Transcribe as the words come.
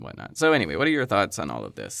whatnot. So anyway, what are your thoughts on all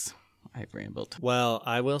of this? I've rambled. Well,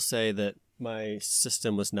 I will say that my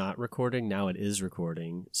system was not recording. Now it is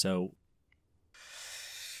recording. So,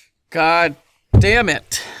 God damn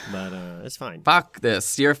it. but it's fine. Fuck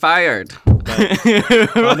this. You're fired. But,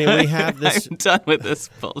 I mean, we have this. I'm done with this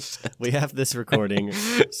bullshit. We have this recording.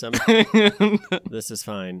 This is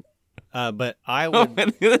fine. But I I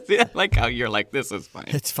would. like how you're like, this is fine.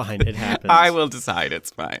 It's fine. It happens. I will decide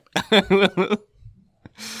it's fine.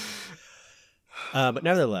 But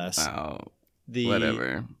nevertheless, Oh, the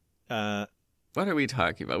whatever. What are we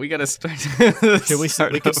talking about? We got to start. We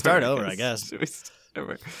can start over, I guess. Should we start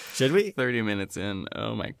over? Should we? 30 minutes in.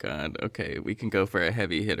 Oh my God. Okay, we can go for a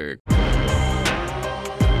heavy hitter.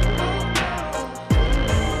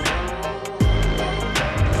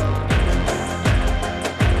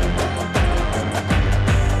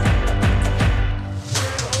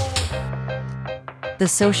 The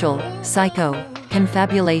Social Psycho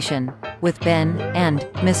Confabulation with Ben and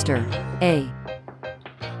Mr. A.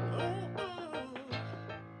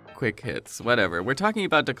 Quick hits, whatever. We're talking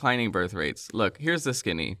about declining birth rates. Look, here's the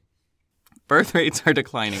skinny. Birth rates are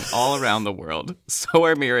declining all around the world. So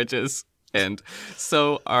are marriages, and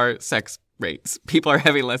so are sex rates. People are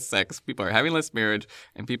having less sex, people are having less marriage,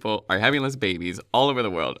 and people are having less babies all over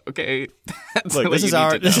the world. Okay, that's Look, what this you is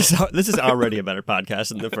need to know. this is already a better podcast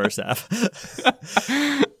than the first half.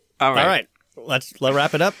 All right. All right, let's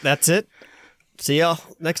wrap it up. That's it. See y'all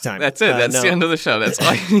next time. That's it. That's no. the end of the show. That's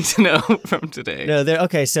all you need to know from today. No, there.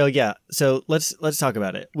 Okay, so yeah, so let's talk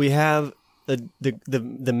about it. We have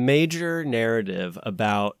the major narrative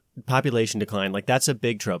about population decline. Like that's a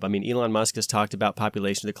big trope. I mean, Elon Musk has talked about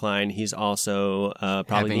population decline. He's also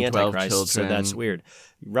probably Having the 12 Antichrist. So children. that's weird,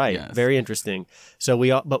 right? Yes. Very interesting. So we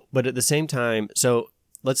all, but at the same time, so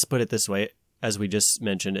let's put it this way, as we just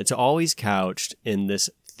mentioned, it's always couched in this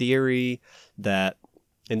theory that.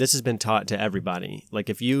 And this has been taught to everybody. Like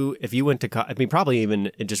if you went to, I mean, probably even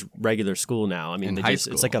in just regular school now. I mean, In high it's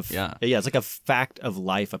like a, school, it's like a fact of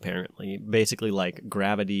life. Apparently, basically, like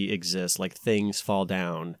gravity exists, like things fall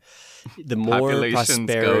down. The more Populations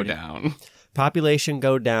prosperity, go down. population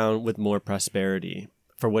go down with more prosperity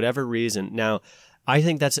for whatever reason. Now, I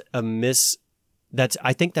think that's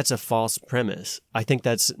I think that's a false premise. I think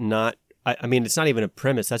that's not. I mean, it's not even a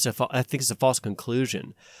premise. I think it's a false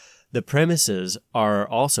conclusion. The premises are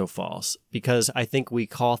also false because I think we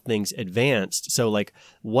call things advanced. So, like,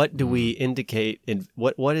 what do we indicate? In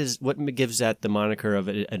what gives that the moniker of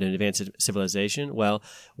an advanced civilization? Well,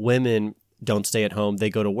 women don't stay at home; they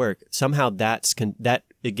go to work. Somehow, that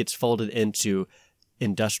it gets folded into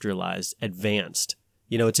industrialized, advanced.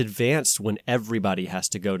 You know, it's advanced when everybody has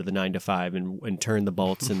to go to the 9 to 5 and turn the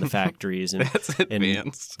bolts in the factories and, That's and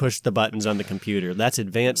advanced. push the buttons on the computer. That's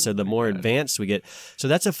advanced. So the more advanced we get, so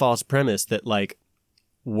that's a false premise that like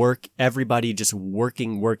everybody just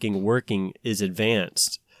working is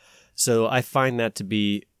advanced. So I find that to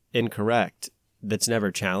be incorrect. That's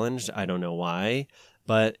never challenged. I don't know why,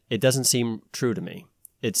 but it doesn't seem true to me.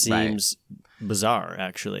 It seems bizarre,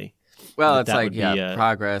 actually. Well, that it's that like would be,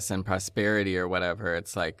 progress and prosperity or whatever.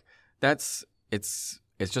 It's like it's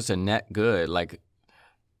just a net good. Like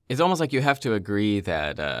it's almost like you have to agree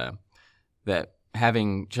that that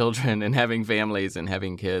having children and having families and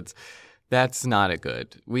having kids, that's not a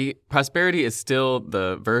good. Prosperity is still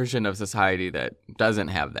the version of society that doesn't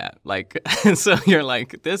have that. Like so you're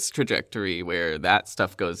like this trajectory where that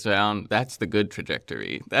stuff goes down, that's the good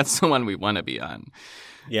trajectory. That's the one we want to be on.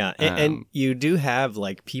 Yeah, and you do have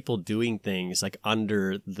like people doing things like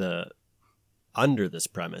under this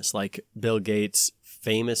premise, like Bill Gates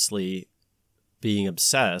famously being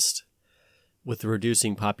obsessed with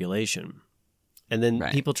reducing population. And then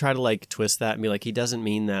people try to like twist that and be like, he doesn't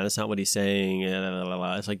mean that. It's not what he's saying.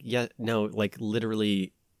 It's like, yeah, no, like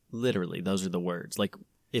literally, those are the words. Like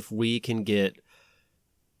if we can get,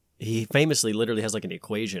 he famously literally has like an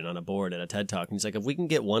equation on a board at a TED Talk. And he's like, if we can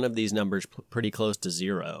get one of these numbers pretty close to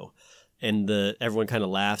zero, and everyone kind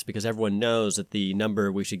of laughs because everyone knows that the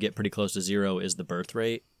number we should get pretty close to zero is the birth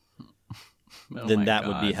rate, then that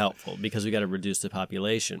would be helpful because we got to reduce the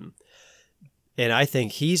population. And I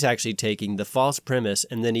think he's actually taking the false premise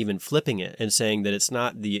and then even flipping it and saying that it's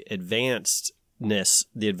not the advancedness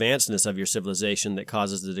of your civilization that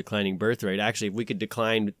causes the declining birth rate. Actually, if we could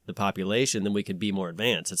decline the population, then we could be more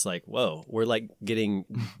advanced. It's like, whoa, we're like getting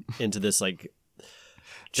into this like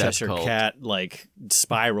Cheshire cat like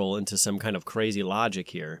spiral into some kind of crazy logic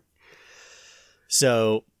here.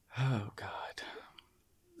 So, oh God.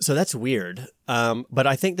 So that's weird. But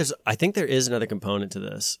I think there is another component to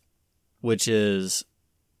this, which is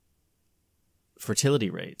fertility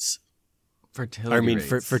rates.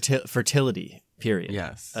 Fertility. period.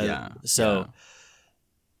 Yes.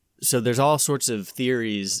 So there's all sorts of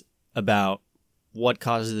theories about what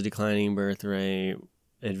causes the declining birth rate,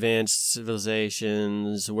 advanced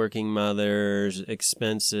civilizations, working mothers,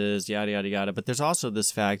 expenses, yada, yada, yada. But there's also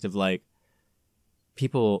this fact of like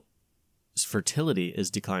people's fertility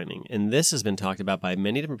is declining. And this has been talked about by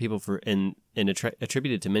many different people and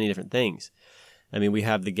attributed to many different things. I mean, we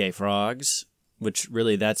have the gay frogs, which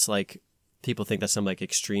really that's like, people think that's some like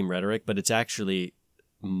extreme rhetoric, but it's actually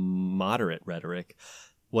moderate rhetoric.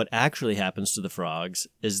 What actually happens to the frogs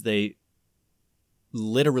is they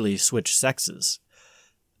literally switch sexes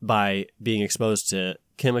by being exposed to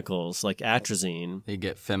chemicals like atrazine. They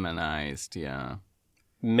get feminized, yeah.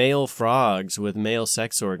 Male frogs with male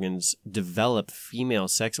sex organs develop female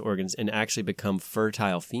sex organs and actually become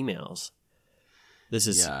fertile females. This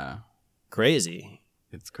is crazy.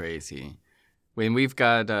 It's crazy. When we've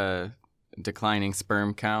got declining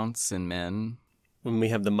sperm counts in men. When we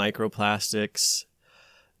have the microplastics,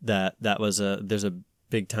 there's a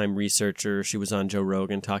big time researcher. She was on Joe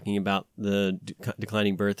Rogan talking about the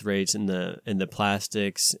declining birth rates in the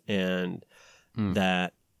plastics, and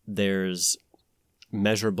that there's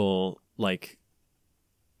measurable like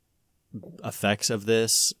effects of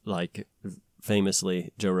this. Like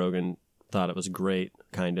famously, Joe Rogan thought it was great,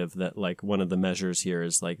 kind of, that like one of the measures here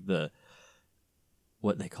is like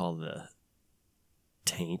what they call the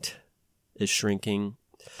taint is shrinking.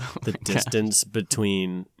 The distance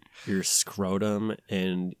between your scrotum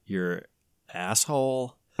and your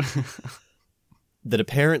asshole. That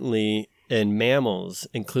apparently in mammals,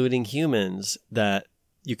 including humans, that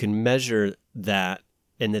you can measure that,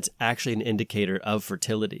 and it's actually an indicator of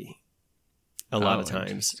fertility a lot of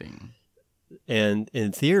times. And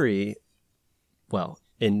in theory, well,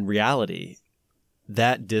 in reality,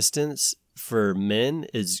 that distance for men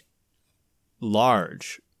is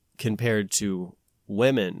large compared to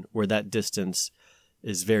women, where that distance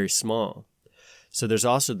is very small. So there's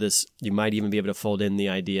also this, you might even be able to fold in the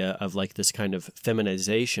idea of like this kind of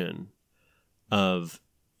feminization of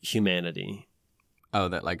humanity. Oh,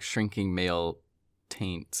 that like shrinking male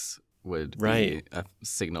taints would be a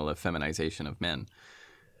signal of feminization of men.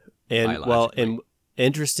 And well, and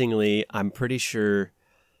interestingly, I'm pretty sure,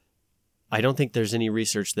 I don't think there's any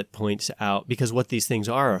research that points out, because what these things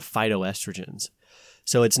are phytoestrogens.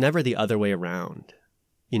 So it's never the other way around.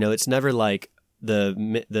 You know, it's never like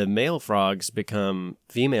the male frogs become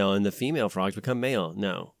female and the female frogs become male.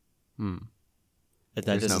 No.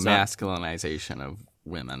 There's no masculinization of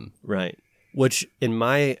women. Right. Which in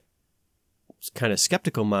my kind of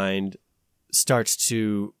skeptical mind starts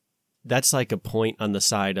to, that's like a point on the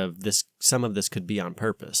side of this, some of this could be on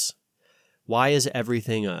purpose. Why is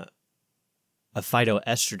everything a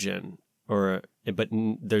phytoestrogen, we're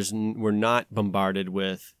not bombarded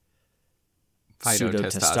with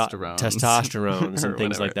testosterones and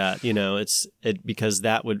things like that. You know, because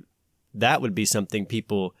that would be something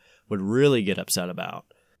people would really get upset about.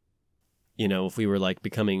 You know, if we were like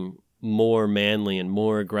becoming more manly and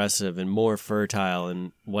more aggressive and more fertile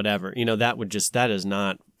and whatever, you know, that is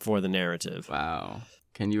not for the narrative. Wow.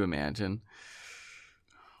 Can you imagine?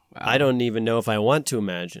 Wow. I don't even know if I want to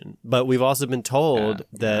imagine, but we've also been told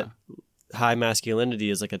that high masculinity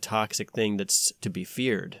is like a toxic thing that's to be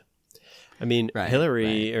feared. I mean,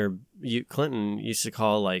 Hillary or Clinton used to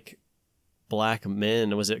call like black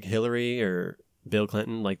men, was it Hillary or Bill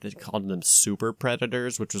Clinton, like they called them super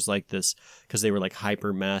predators, which was like this because they were like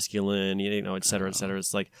hyper masculine, you know, et cetera, et cetera.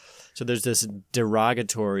 It's like, so there's this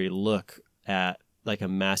derogatory look at like a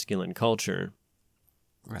masculine culture.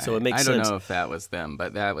 Right. So it makes sense. I don't know if that was them,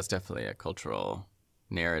 but that was definitely a cultural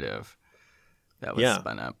narrative that was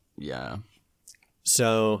spun up. Yeah.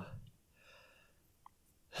 So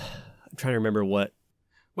I'm trying to remember what.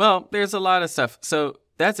 Well, there's a lot of stuff. So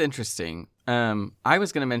that's interesting. I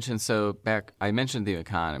was going to mention, I mentioned the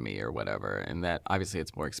economy or whatever, and that obviously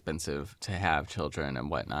it's more expensive to have children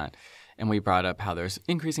and whatnot. And we brought up how there's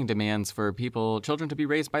increasing demands for children to be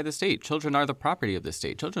raised by the state. Children are the property of the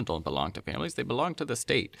state. Children don't belong to families. They belong to the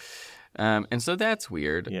state. And so that's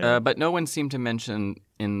weird. Yeah. But no one seemed to mention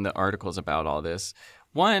in the articles about all this.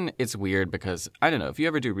 One, it's weird because, I don't know, if you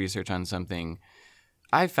ever do research on something,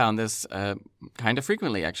 I found this kind of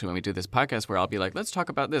frequently, actually, when we do this podcast, where I'll be like, let's talk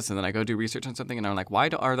about this. And then I go do research on something, and I'm like, why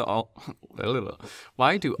do all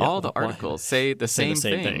the articles say the same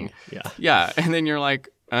thing? Yeah. Yeah. And then you're like,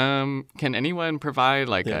 can anyone provide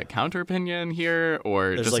like a counter opinion here, or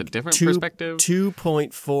there's just like a different perspective?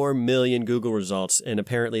 2.4 million Google results, and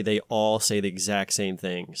apparently they all say the exact same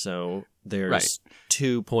thing. So there's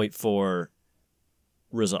 2.4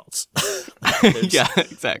 results. Yeah,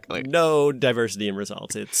 exactly. No diversity in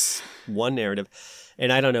results. It's one narrative.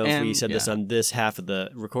 And I don't know if we said this on this half of the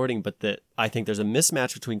recording, but that I think there's a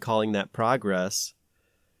mismatch between calling that progress,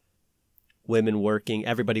 women working,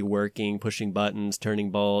 everybody working, pushing buttons, turning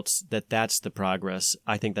bolts, that's the progress.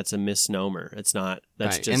 I think that's a misnomer. It's not.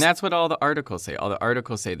 That's right. just. And that's what all the articles say. All the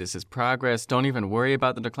articles say this is progress. Don't even worry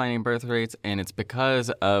about the declining birth rates. And it's because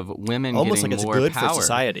of women almost getting like it's more good power. for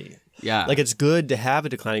society. Yeah. Like it's good to have a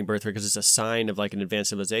declining birth rate because it's a sign of like an advanced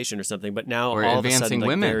civilization or something. But now or all of a advancing sudden, like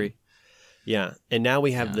women. Yeah. And now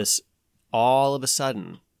we have this all of a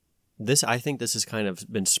sudden. I think this has kind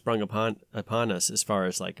of been sprung upon us as far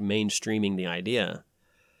as like mainstreaming the idea.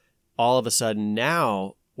 All of a sudden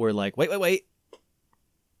now we're like, wait.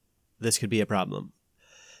 This could be a problem.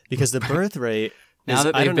 Because the birth rate now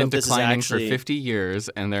that they've been declining actually, for 50 years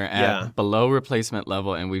and they're at below replacement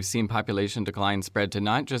level, and we've seen population decline spread to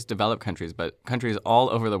not just developed countries, but countries all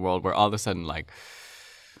over the world where all of a sudden like,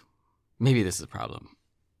 maybe this is a problem.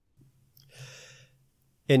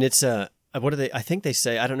 And it's what do they? I think they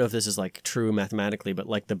say, I don't know if this is like true mathematically, but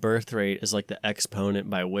like the birth rate is like the exponent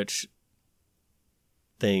by which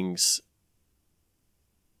things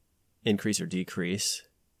increase or decrease.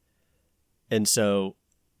 And so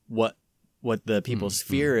what the people's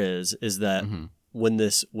fear is that when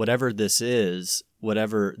whatever this is,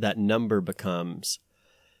 whatever that number becomes,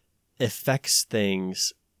 affects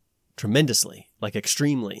things tremendously, like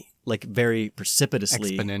extremely, like very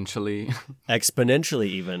precipitously, exponentially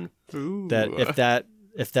even. Ooh. That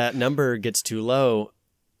if that number gets too low,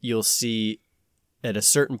 you'll see at a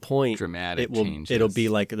certain point dramatic changes. It'll be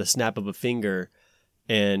like the snap of a finger,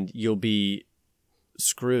 and you'll be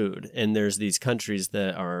screwed. And there's these countries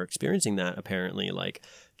that are experiencing that apparently, like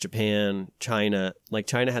Japan, China. Like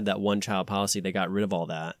China had that one-child policy; they got rid of all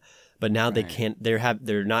that. But now they can't.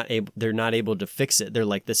 They're not able to fix it. They're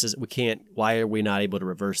like, we can't. Why are we not able to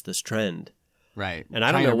reverse this trend? Right. And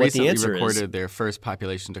I don't know what the answer is. China recently recorded their first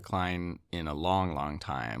population decline in a long, long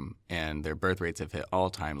time, and their birth rates have hit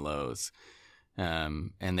all-time lows.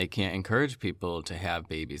 And they can't encourage people to have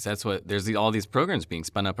babies. That's what there's all these programs being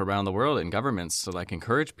spun up around the world in governments to like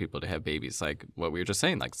encourage people to have babies, like what we were just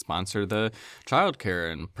saying, like sponsor the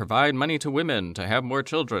childcare and provide money to women to have more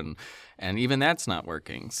children, and even that's not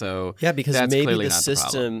working. So yeah, because that's maybe clearly the not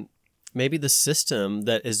system, maybe the system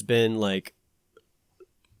that has been like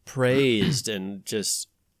praised and just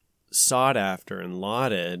sought after and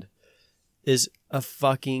lauded is a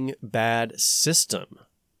fucking bad system.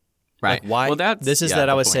 Right. Like why? Well, this is that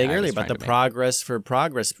I was saying earlier about the progress for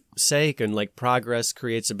progress sake, and like progress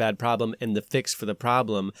creates a bad problem, and the fix for the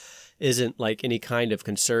problem isn't like any kind of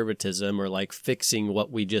conservatism or like fixing what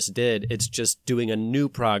we just did. It's just doing a new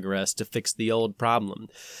progress to fix the old problem.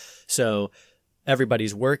 So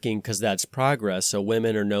everybody's working because that's progress. So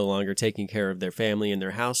women are no longer taking care of their family and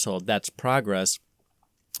their household. That's progress.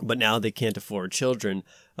 But now they can't afford children.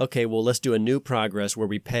 Okay, well, let's do a new progress where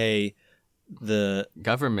we pay the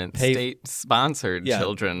government, state-sponsored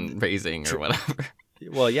children raising or whatever.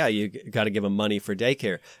 Well, yeah, you got to give them money for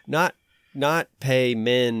daycare. Not pay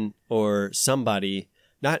men or somebody,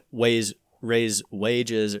 not raise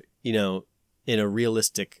wages, in a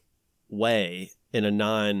realistic way, in a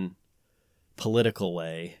non-political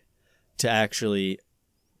way, to actually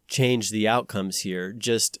change the outcomes here.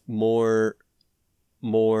 Just more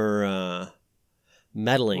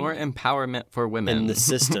meddling, more empowerment for women in the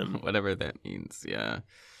system, whatever that means. Yeah,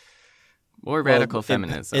 more radical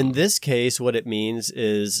feminism. In this case, what it means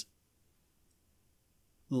is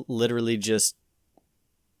literally just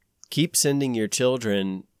keep sending your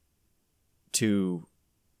children to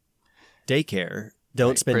daycare.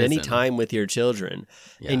 Don't spend any time with your children.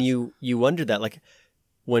 Yes. And you wonder that, like,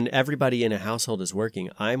 when everybody in a household is working,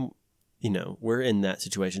 we're in that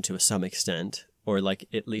situation to some extent. Or like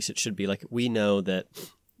at least it should be like we know that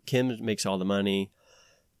Kim makes all the money,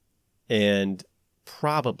 and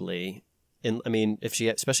probably,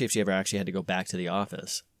 especially if she ever actually had to go back to the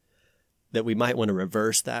office, that we might want to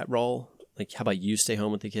reverse that role. Like, how about you stay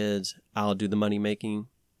home with the kids? I'll do the money making.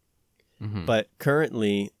 Mm-hmm. But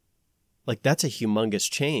currently, like that's a humongous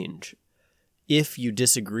change. If you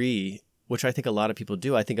disagree, which I think a lot of people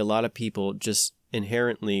do, I think a lot of people just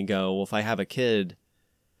inherently go, well, if I have a kid.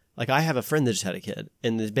 Like, I have a friend that just had a kid,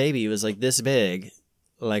 and this baby was like this big,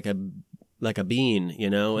 like a bean,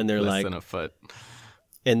 and they're less than a foot.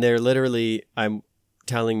 And they're literally, I'm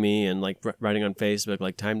telling me and like writing on Facebook,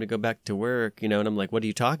 like, time to go back to work, and I'm like, what are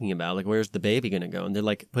you talking about? Like, where's the baby going to go? And they're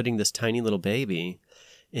like putting this tiny little baby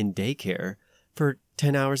in daycare for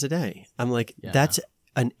 10 hours a day. I'm like, That's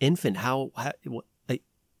an infant.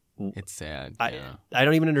 It's sad. I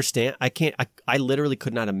don't even understand. I literally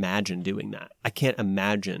could not imagine doing that. I can't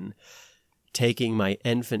imagine taking my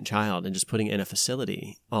infant child and just putting it in a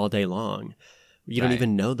facility all day long. You don't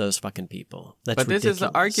even know those fucking people. That's ridiculous. This is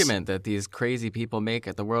the argument that these crazy people make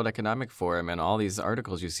at the World Economic Forum, and all these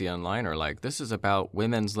articles you see online are like, this is about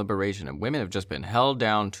women's liberation, and women have just been held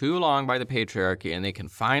down too long by the patriarchy, and they can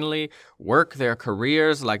finally work their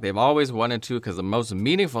careers like they've always wanted to, because the most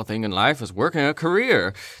meaningful thing in life is working a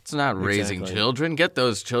career. It's not raising children. Get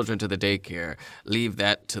those children to the daycare. Leave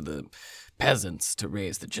that to the peasants to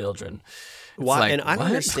raise the children. Why? And I don't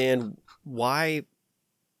understand why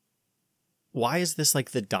is this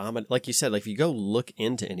like the dominant, like you said, like if you go look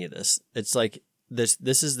into any of this, it's like this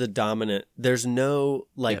is the dominant, there's no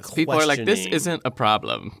like questioning. People are like, this isn't a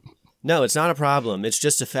problem. No, it's not a problem. It's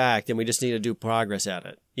just a fact, and we just need to do progress at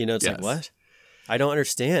it. You know, it's like, what? I don't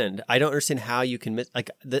understand. I don't understand how you can that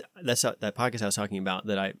podcast I was talking about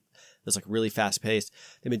that's like really fast paced.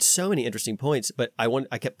 They made so many interesting points, but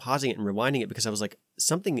I kept pausing it and rewinding it because I was like,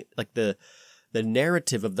 something like the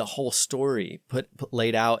narrative of the whole story put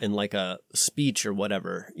laid out in like a speech or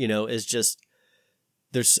whatever, you know, is just,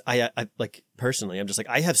 I like personally, I'm just like,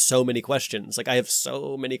 I have so many questions. Like I have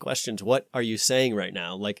so many questions. What are you saying right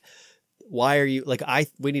now? Like, why are you like,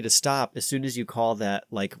 we need to stop as soon as you call that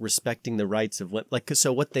like respecting the rights of women. Like,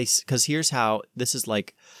 because here's how this is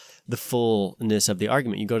like the fullness of the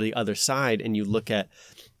argument. You go to the other side and you look at,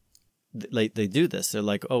 like they do this. They're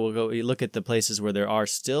like, oh, you look at the places where there are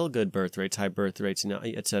still good birth rates, high birth rates, you know,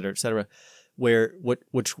 et cetera,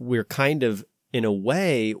 which we're kind of, in a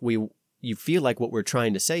way, you feel like what we're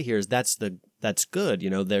trying to say here is that's good. You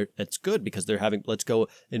know, that's good because let's go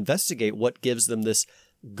investigate what gives them this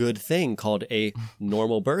good thing called a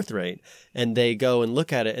normal birth rate. And they go and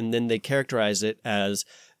look at it and then they characterize it as,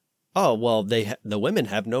 oh, well, the women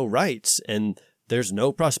have no rights and there's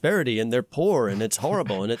no prosperity and they're poor and it's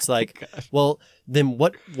horrible. And it's like, well, then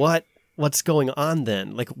what's going on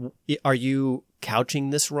then? Like, are you couching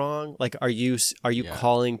this wrong? Like, are you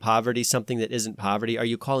calling poverty something that isn't poverty? Are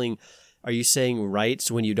you saying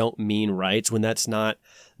rights when you don't mean rights, when that's not,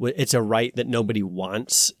 it's a right that nobody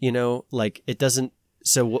wants, you know, like it doesn't.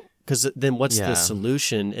 So, because then what's the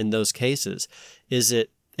solution in those cases?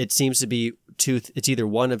 It seems to be it's either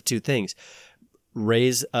one of two things.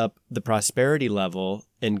 Raise up the prosperity level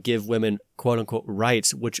and give women quote unquote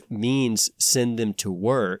rights, which means send them to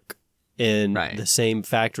work in the same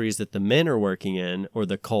factories that the men are working in, or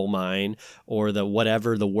the coal mine, or the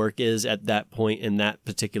whatever the work is at that point in that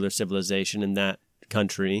particular civilization in that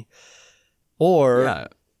country, or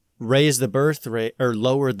raise the birth rate or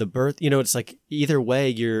lower the birth. You know, it's like either way,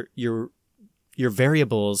 your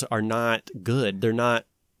variables are not good. They're not.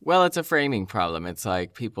 Well, it's a framing problem. It's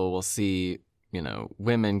like people will see, you know,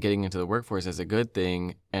 women getting into the workforce as a good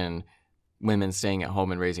thing and women staying at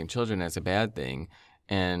home and raising children as a bad thing.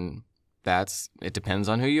 And it depends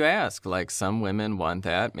on who you ask. Like some women want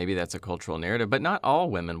that. Maybe that's a cultural narrative, but not all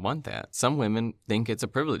women want that. Some women think it's a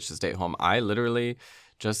privilege to stay at home. I literally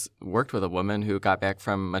just worked with a woman who got back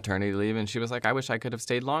from maternity leave and she was like, I wish I could have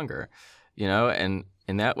stayed longer, you know? And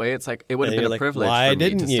in that way, it's like, it would have been a privilege for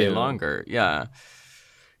me to stay longer. Yeah.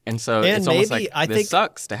 And so it's almost like this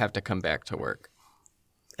sucks to have to come back to work.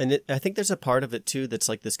 And I think there's a part of it, too, that's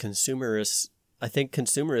like this consumerist. I think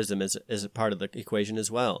consumerism is a part of the equation as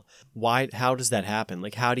well. How does that happen?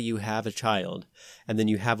 Like, how do you have a child and then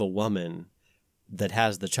you have a woman that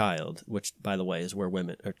has the child, which, by the way, is where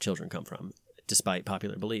women or children come from, despite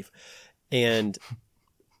popular belief. And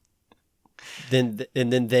then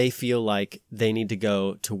they feel like they need to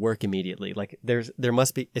go to work immediately. Like there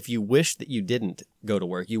must be, if you wish that you didn't go to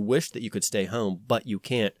work, you wish that you could stay home, but you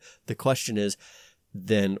can't. The question is,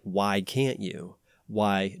 then why can't you?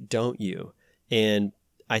 Why don't you? And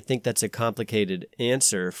I think that's a complicated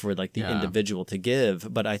answer for like the individual to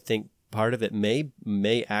give, but I think part of it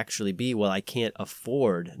may actually be, well, I can't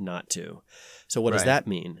afford not to. So what does that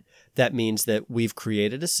mean? That means that we've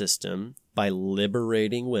created a system by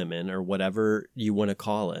liberating women, or whatever you want to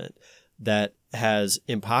call it, that has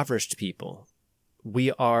impoverished people.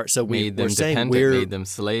 We're saying made them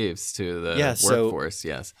slaves to the workforce.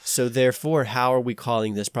 Yes. So therefore, how are we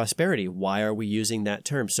calling this prosperity? Why are we using that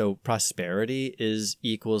term? So prosperity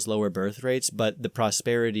equals lower birth rates, but the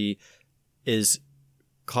prosperity is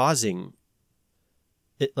causing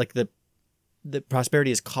it, like the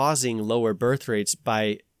prosperity is causing lower birth rates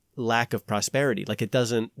by lack of prosperity. Like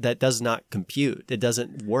that does not compute. It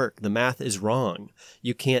doesn't work. The math is wrong.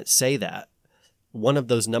 You can't say that. One of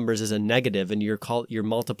those numbers is a negative and you're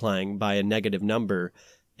multiplying by a negative number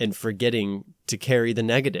and forgetting to carry the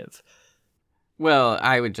negative. Well,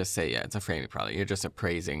 I would just say, yeah, it's a framing problem. You're just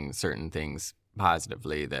appraising certain things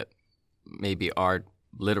positively that maybe are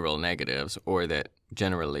literal negatives or that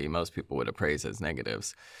generally most people would appraise as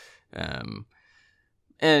negatives.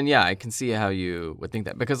 And yeah, I can see how you would think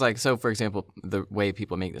that. Because like, so for example, the way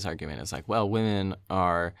people make this argument is like, well, women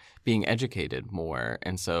are being educated more.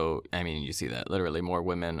 And so, I mean, you see that literally more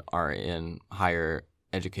women are in higher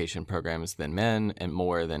education programs than men and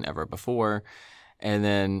more than ever before. And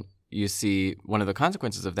then you see one of the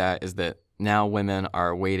consequences of that is that now women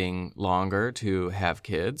are waiting longer to have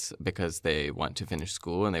kids because they want to finish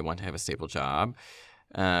school and they want to have a stable job.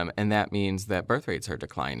 And that means that birth rates are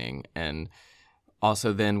declining. And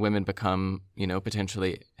also then women become,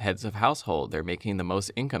 potentially heads of household. They're making the most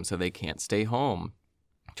income, so they can't stay home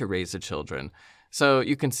to raise the children. So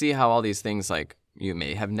you can see how all these things, like, you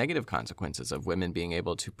may have negative consequences of women being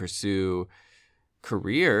able to pursue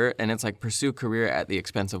career. And it's like, pursue career at the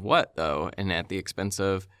expense of what, though? And at the expense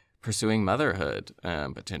of pursuing motherhood,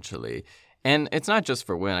 potentially. And it's not just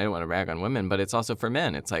for women. I don't want to rag on women, but it's also for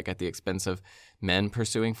men. It's like at the expense of men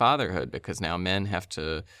pursuing fatherhood, because now men have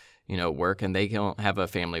to work and they don't have a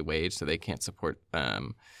family wage, so they can't support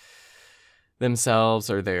themselves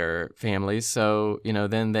or their families. So,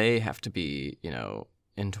 then they have to be,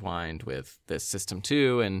 entwined with this system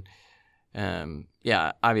too. And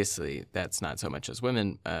yeah, obviously that's not so much as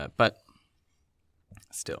women, but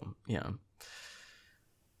still,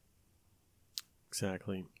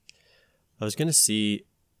 Exactly. I was going to see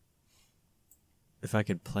if I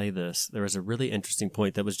could play this. There was a really interesting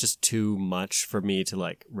point that was just too much for me to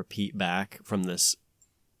like repeat back from this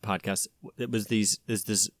podcast. It was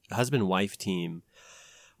this husband-wife team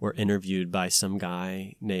were interviewed by some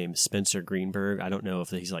guy named Spencer Greenberg. I don't know if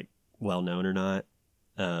he's like well known or not.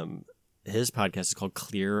 His podcast is called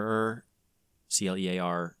Clearer,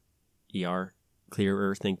 Clearer,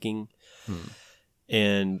 Clearer Thinking.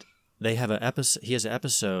 And they have he has an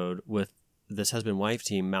episode with this husband-wife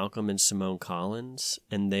team, Malcolm and Simone Collins,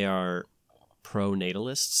 and they are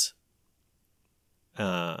pro-natalists,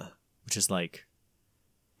 which is like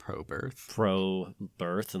pro-birth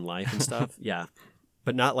and life and stuff. Yeah,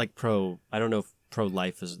 but not like I don't know if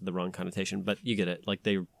pro-life is the wrong connotation, but you get it. Like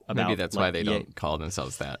maybe that's like, why they don't call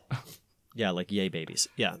themselves that. Yeah, like yay babies.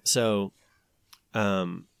 Yeah. So,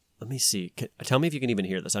 let me see. Tell me if you can even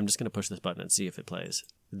hear this. I'm just going to push this button and see if it plays.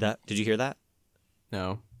 Did you hear that?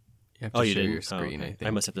 No. You have to share your screen, okay. I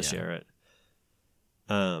must have to share it.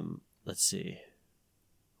 Let's see.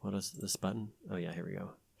 What is this button? Oh, yeah, here we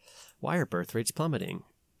go. Why are birth rates plummeting?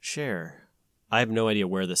 Share. I have no idea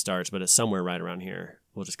where this starts, but it's somewhere right around here.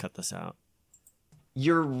 We'll just cut this out.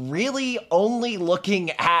 You're really only looking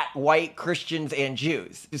at white Christians and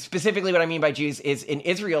Jews. Specifically, what I mean by Jews is in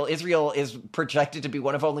Israel. Israel is projected to be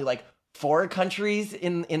one of only like 4 countries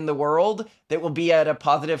in the world that will be at a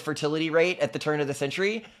positive fertility rate at the turn of the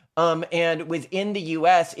century. And within the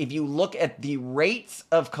U.S., if you look at the rates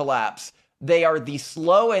of collapse, they are the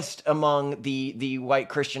slowest among the white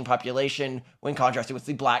Christian population when contrasted with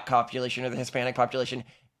the black population or the Hispanic population.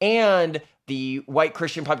 And the white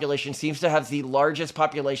Christian population seems to have the largest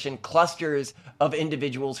population clusters of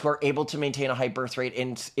individuals who are able to maintain a high birth rate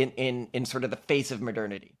in sort of the face of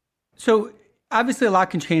modernity. So obviously a lot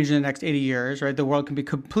can change in the next 80 years, right? The world can be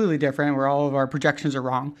completely different where all of our projections are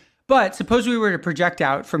wrong. But suppose we were to project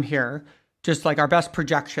out from here, just like our best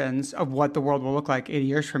projections of what the world will look like 80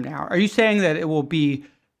 years from now. Are you saying that it will be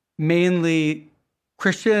mainly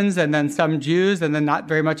Christians and then some Jews and then not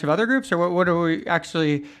very much of other groups? Or what are we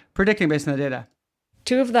actually predicting based on the data?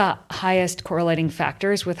 2 of the highest correlating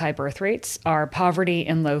factors with high birth rates are poverty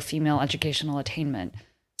and low female educational attainment.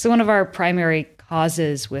 So one of our primary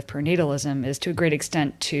causes with pronatalism is to a great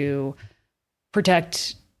extent to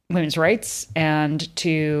protect women's rights and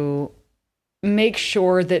to make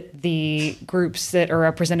sure that the groups that are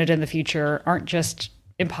represented in the future aren't just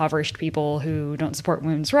impoverished people who don't support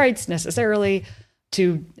women's rights necessarily,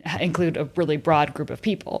 to include a really broad group of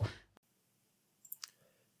people.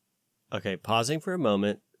 Okay, pausing for a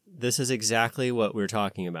moment. This is exactly what we're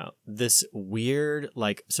talking about. This weird,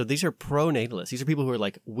 so these are pro-natalists. These are people who are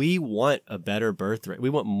like, we want a better birth rate. We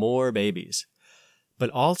want more babies. But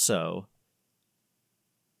also,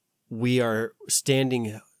 we are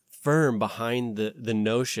standing firm behind the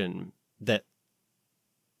notion that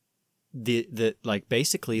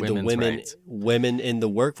basically the women in the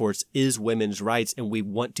workforce is women's rights, and we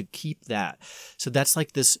want to keep that. So that's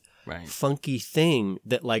like this funky thing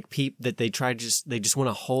that that they just want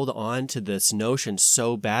to hold on to this notion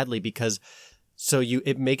so badly because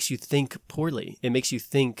it makes you think poorly. It makes you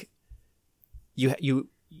think you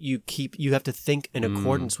have to think in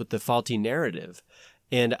accordance with the faulty narrative.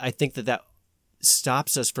 And I think that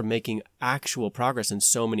stops us from making actual progress in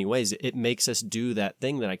so many ways. It makes us do that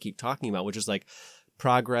thing that I keep talking about, which is like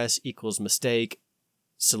progress equals mistake.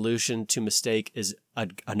 Solution to mistake is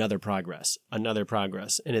another progress. And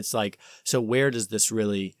it's like, so where does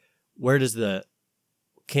the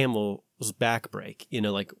camel's back break?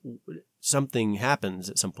 Like something happens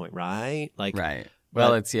at some point, right? Like, right.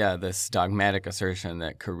 Well, it's this dogmatic assertion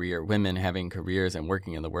that women having careers and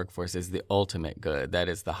working in the workforce is the ultimate good. That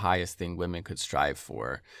is the highest thing women could strive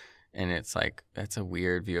for. And it's like, that's a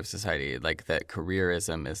weird view of society, like that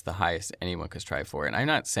careerism is the highest anyone could strive for. And I'm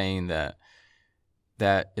not saying that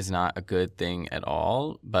is not a good thing at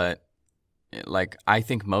all, but like I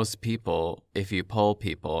think most people, if you poll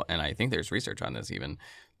people, and I think there's research on this even,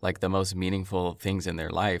 like the most meaningful things in their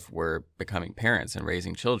life were becoming parents and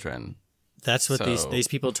raising children. That's what these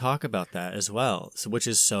people talk about that as well, so, which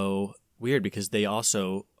is so weird because they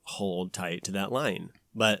also hold tight to that line.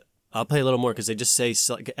 But I'll play a little more because they just say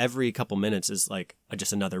like every couple minutes is like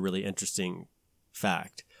just another really interesting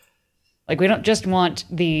fact. Like we don't just want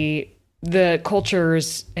the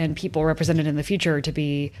cultures and people represented in the future to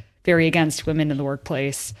be very against women in the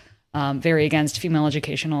workplace, very against female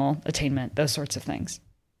educational attainment, those sorts of things.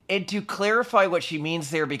 And to clarify what she means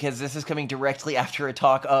there, because this is coming directly after a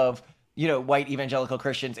talk of white evangelical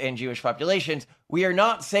Christians and Jewish populations, we are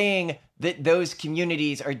not saying that those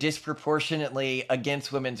communities are disproportionately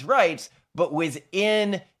against women's rights, but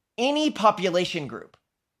within any population group,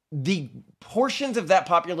 the portions of that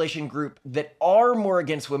population group that are more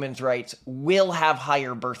against women's rights will have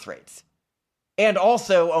higher birth rates. And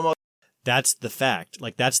also almost... That's the fact.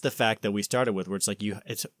 Like, that's the fact that we started with, where it's like,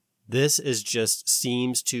 this is just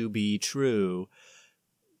seems to be true.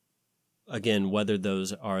 Again, whether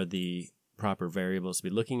those are the proper variables to be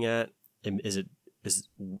looking at, is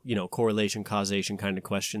correlation, causation kind of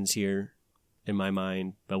questions here in my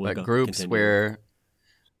mind. But groups continue. Where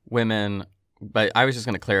women, but I was just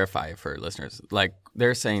going to clarify for listeners, like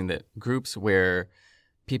they're saying that groups where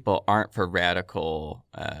people aren't for radical,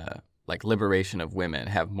 like liberation of women,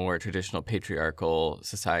 have more traditional patriarchal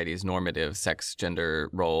societies, normative sex gender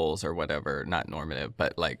roles or whatever, not normative,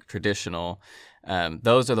 but like traditional.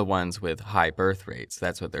 Those are the ones with high birth rates.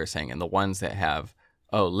 That's what they're saying. And the ones that have,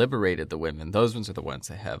 liberated the women, those ones are the ones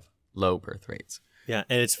that have low birth rates. Yeah,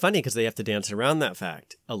 and it's funny because they have to dance around that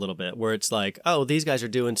fact a little bit, where it's like, these guys are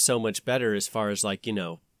doing so much better as far as like,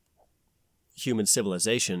 human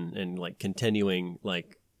civilization and like continuing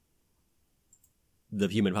like the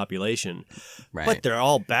human population. Right. But they're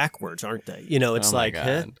all backwards, aren't they? It's like,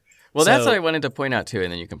 huh? Well, that's what I wanted to point out too,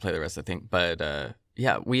 and then you can play the rest of the thing. But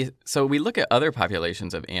we look at other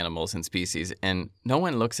populations of animals and species, and no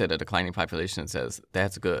one looks at a declining population and says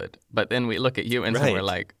that's good. But then we look at humans and we're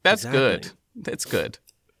like, that's good. That's good.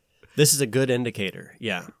 This is a good indicator.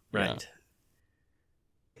 Yeah, right.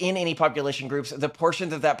 Yeah. In any population groups, the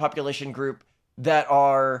portions of that population group that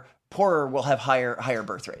are poorer will have higher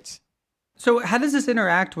birth rates. So how does this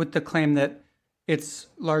interact with the claim that it's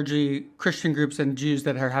largely Christian groups and Jews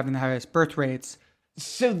that are having the highest birth rates?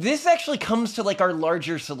 So this actually comes to like our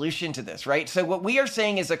larger solution to this, right? So what we are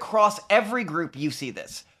saying is across every group you see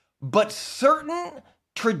this, but certain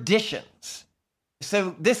traditions.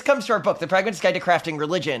 So this comes to our book, The Pragmatist Guide to Crafting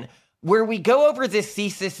Religion, where we go over this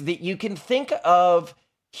thesis that you can think of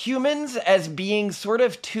humans as being sort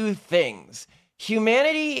of two things.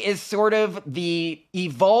 Humanity is sort of the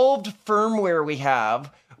evolved firmware we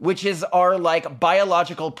have, which is our like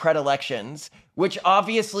biological predilections, which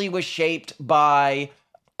obviously was shaped by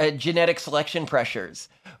genetic selection pressures.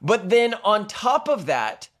 But then on top of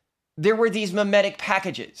that, there were these mimetic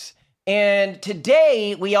packages. And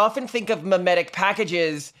today we often think of mimetic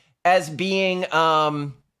packages as being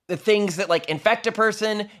the things that like infect a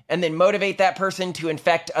person and then motivate that person to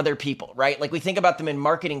infect other people, right? Like we think about them in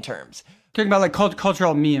marketing terms. Talking about like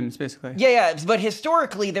cultural memes, basically. Yeah. But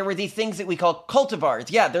historically, there were these things that we call cultivars.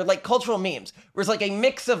 Yeah, they're like cultural memes, where it's like a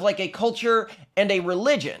mix of like a culture and a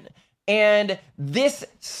religion. And this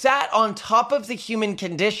sat on top of the human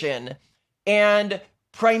condition and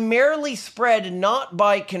primarily spread not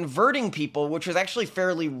by converting people, which was actually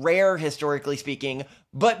fairly rare historically speaking,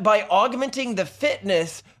 but by augmenting the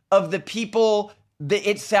fitness of the people that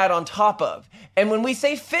it sat on top of. And when we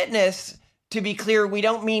say fitness, to be clear, we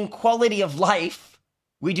don't mean quality of life.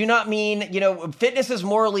 We do not mean, fitness is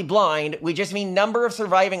morally blind. We just mean number of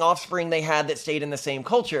surviving offspring they had that stayed in the same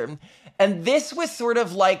culture. And this was sort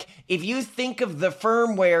of like, if you think of the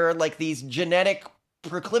firmware, like these genetic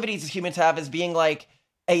proclivities humans have as being like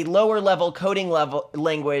a lower level coding level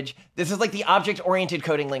language, this is like the object-oriented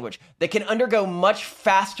coding language that can undergo much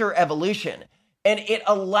faster evolution. And it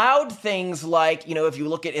allowed things like, if you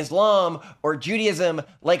look at Islam or Judaism,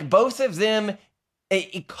 like both of them,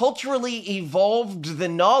 it culturally evolved the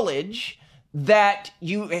knowledge that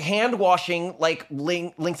hand washing like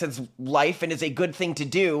lengthens life and is a good thing to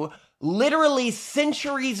do, literally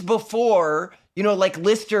centuries before, like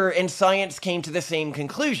Lister and science came to the same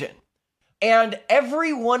conclusion. And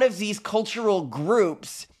every one of these cultural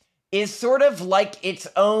groups is sort of like its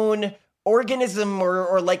own organism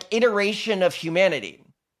or like iteration of humanity.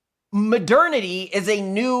 Modernity is a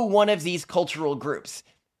new one of these cultural groups,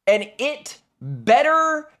 and it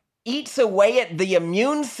better eats away at the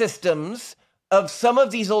immune systems of some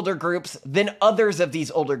of these older groups than others of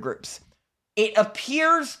these older groups. It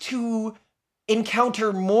appears to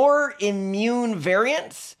encounter more immune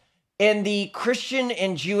variants in the Christian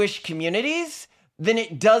and Jewish communities than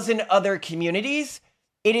it does in other communities.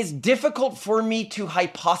 It is difficult for me to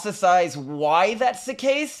hypothesize why that's the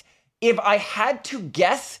case. If I had to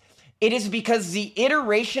guess, it is because the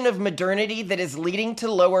iteration of modernity that is leading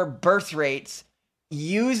to lower birth rates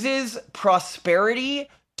uses prosperity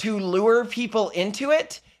to lure people into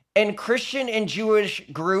it, and Christian and Jewish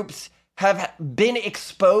groups have been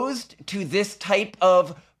exposed to this type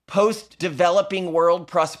of post-developing world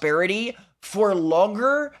prosperity for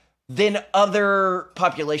longer than other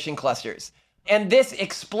population clusters. And this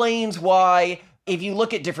explains why, if you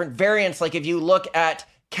look at different variants, like if you look at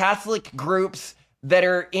Catholic groups that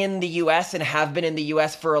are in the US and have been in the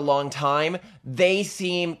US for a long time, they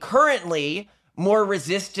seem currently more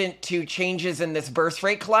resistant to changes in this birth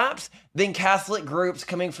rate collapse than Catholic groups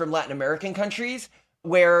coming from Latin American countries,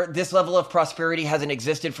 where this level of prosperity hasn't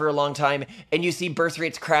existed for a long time, and you see birth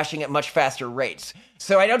rates crashing at much faster rates.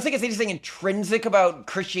 So I don't think it's anything intrinsic about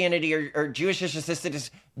Christianity or Jewish. It's just that it's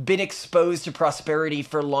been exposed to prosperity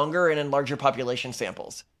for longer and in larger population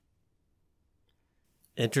samples.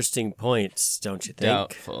 Interesting points, don't you think?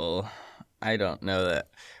 Doubtful. I don't know that.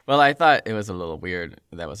 Well, I thought it was a little weird.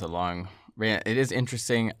 That was a long rant. It is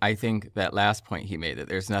interesting. I think that last point he made, that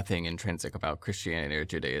there's nothing intrinsic about Christianity or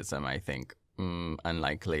Judaism, I think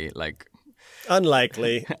unlikely.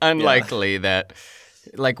 Unlikely that,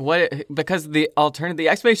 like, what, because the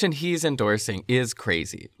explanation he's endorsing is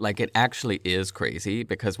crazy. Like, it actually is crazy,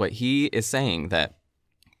 because what he is saying, that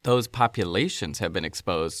those populations have been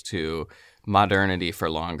exposed to modernity for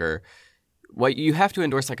longer. What you have to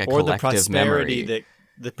endorse, like, a collective memory.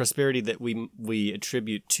 The prosperity that we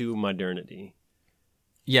attribute to modernity.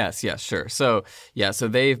 Yes, sure. So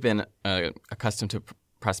they've been accustomed to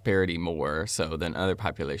prosperity more so than other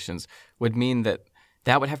populations, would mean that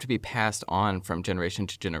would have to be passed on from generation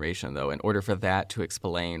to generation, though, in order for that to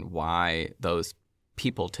explain why those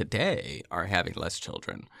people today are having less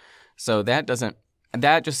children. So that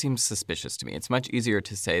just seems suspicious to me. It's much easier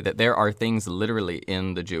to say that there are things literally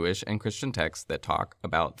in the Jewish and Christian texts that talk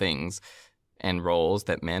about things and roles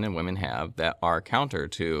that men and women have that are counter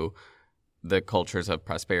to the cultures of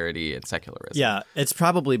prosperity and secularism. Yeah, it's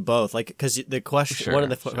probably both. Like, because the question, one of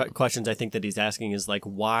the questions I think that he's asking is like,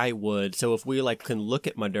 so if we like can look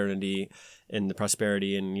at modernity and the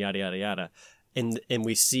prosperity and yada yada yada, and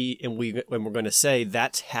we see and when we're going to say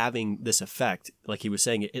that's having this effect, like he was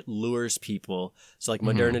saying, it lures people. So like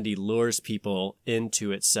modernity lures people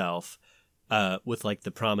into itself with like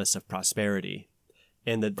the promise of prosperity,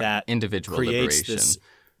 and that individual creates liberation.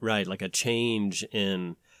 This like a change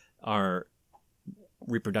in our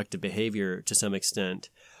reproductive behavior to some extent.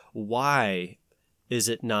 Why is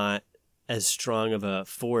it not as strong of a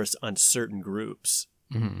force on certain groups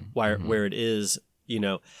where it is,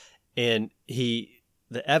 and the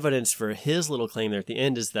evidence for his little claim there at the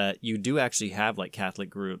end is that you do actually have like Catholic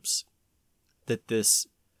groups that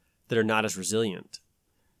are not as resilient.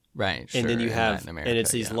 Right. And then you have, America, and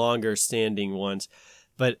it's these longer standing ones,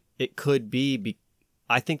 but it could be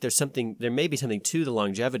I think there may be something to the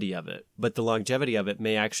longevity of it, but the longevity of it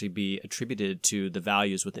may actually be attributed to the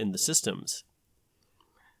values within the systems.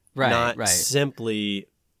 Right, not simply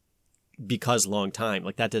because long time.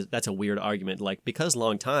 Like that's a weird argument. Like because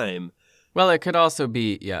long time. Well, it could also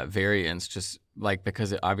be, variance, just like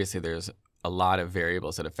because obviously there's a lot of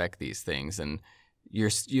variables that affect these things. And you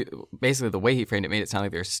basically the way he framed it made it sound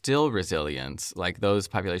like there's still resilience. Like those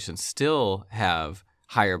populations still have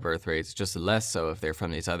higher birth rates, just less so if they're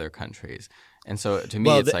from these other countries. And so to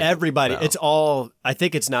me, it's like everybody. It's all. I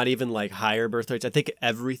think it's not even like higher birth rates. I think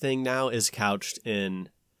everything now is couched in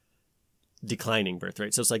declining birth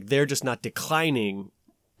rates. So it's like they're just not declining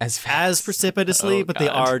as precipitously, but they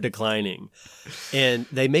are declining. And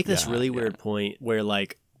they make this really weird point where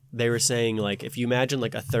like they were saying like if you imagine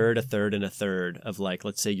like a third, and a third of like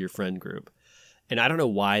let's say your friend group, and I don't know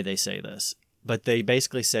why they say this. But they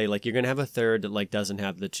basically say like you're gonna have a third that like doesn't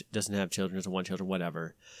have children, doesn't want children,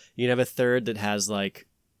 whatever. You can have a third that has like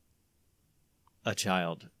a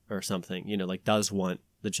child or something, like does want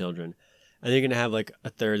the children, and you're gonna have like a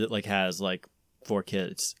third that like has like 4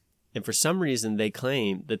 kids. And for some reason, they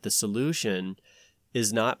claim that the solution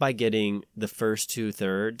is not by getting the first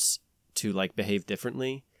 2/3 to like behave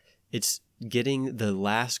differently. It's getting the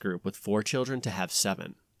last group with 4 children to have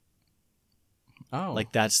 7. Oh,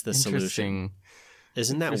 like that's the solution. interesting.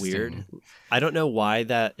 Isn't that weird? I don't know why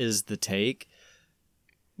that is the take.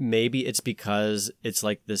 Maybe it's because it's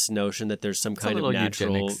like this notion that there's some kind of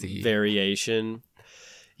natural eugenics-y variation.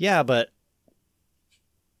 Yeah, but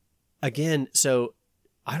again, so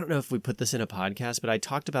I don't know if we put this in a podcast, but I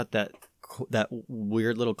talked about that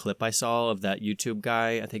weird little clip I saw of that YouTube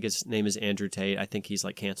guy. I think his name is Andrew Tate. I think he's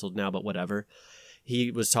like canceled now, but whatever.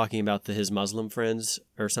 He was talking about his Muslim friends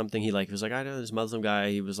or something. He was like, I know this Muslim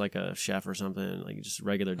guy. He was like a chef or something, like just a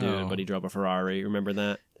regular dude, but he drove a Ferrari. Remember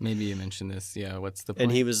that? Maybe you mentioned this. Yeah. What's the point?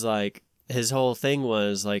 And he was like, his whole thing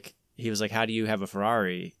was like, he was like, how do you have a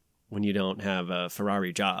Ferrari when you don't have a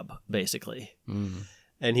Ferrari job, basically? Mm.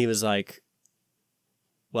 And he was like,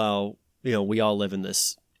 well, we all live in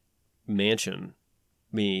this mansion,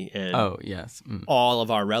 me and all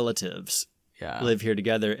of our relatives live here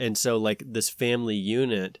together. And so like this family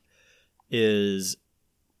unit is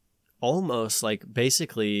almost like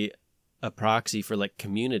basically a proxy for like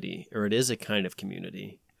community, or it is a kind of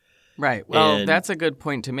community. Right. Well, that's a good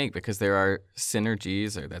point to make, because there are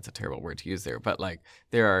synergies, or that's a terrible word to use there, but like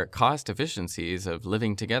there are cost efficiencies of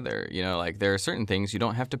living together. Like there are certain things you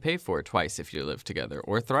don't have to pay for twice if you live together,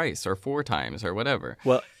 or thrice, or 4 times, or whatever.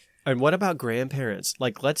 Well, and what about grandparents?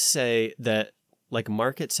 Like, let's say that like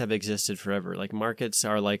markets have existed forever. Like markets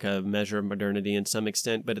are like a measure of modernity in some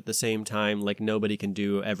extent, but at the same time, like nobody can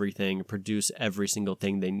do everything, produce every single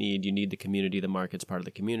thing they need. You need the community. The market's part of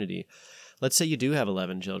the community. Let's say you do have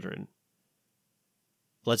 11 children.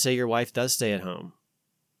 Let's say your wife does stay at home.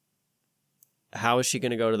 How is she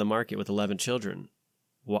going to go to the market with 11 children?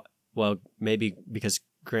 Well, maybe because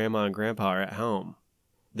grandma and grandpa are at home.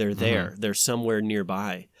 They're there. Mm-hmm. They're somewhere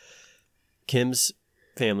nearby. Kim's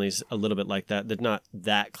family's a little bit like that. They're not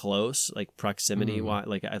that close, like proximity,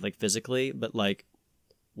 like physically, but like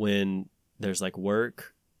when there's like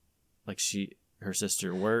work, like her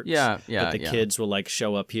sister works. But the kids will like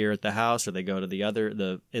show up here at the house, or they go to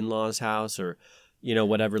the in-laws' house, or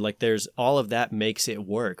whatever. Like there's all of that makes it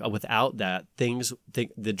work. Without that,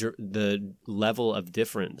 the level of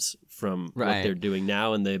difference from what they're doing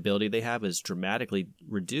now and the ability they have is dramatically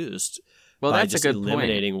reduced. Well, by that's just a good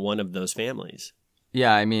eliminating point. One of those families.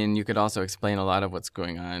 Yeah, I mean, you could also explain a lot of what's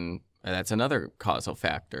going on. That's another causal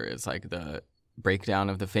factor. Is like the breakdown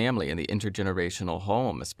of the family and the intergenerational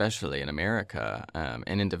home, especially in America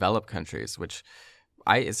and in developed countries, which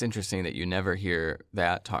it's interesting that you never hear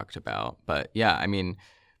that talked about. But yeah, I mean,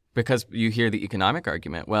 because you hear the economic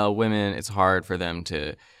argument, well, women, it's hard for them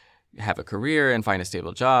to have a career and find a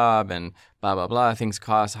stable job and blah, blah, blah. Things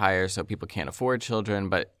cost higher, so people can't afford children.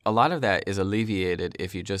 But a lot of that is alleviated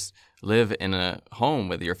if you just live in a home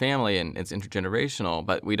with your family and it's intergenerational.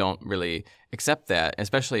 But we don't really accept that,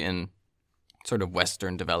 especially in sort of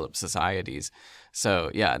Western developed societies. So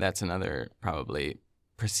yeah, that's another probably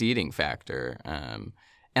preceding factor. And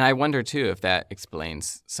I wonder too if that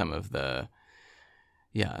explains some of the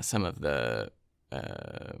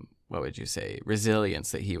what would you say,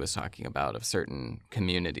 resilience that he was talking about of certain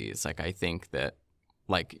communities. Like I think that,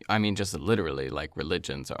 just literally, like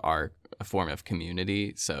religions are a form of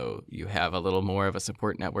community. So you have a little more of a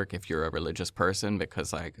support network if you're a religious person,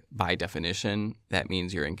 because like by definition, that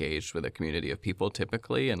means you're engaged with a community of people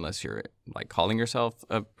typically, unless you're like calling yourself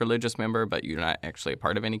a religious member, but you're not actually a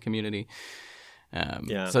part of any community.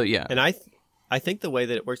 So yeah. And I think the way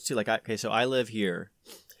that it works too, so I live here.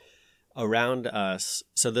 Around us,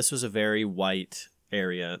 so this was a very white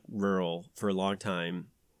area, rural, for a long time.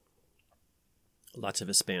 Lots of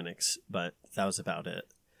Hispanics, but that was about it.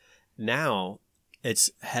 Now,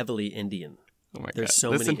 it's heavily Indian. Oh my There's God. so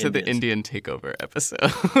Listen many to Indians. The Indian takeover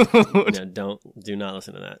episode. No, do not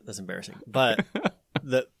listen to that. That's embarrassing. But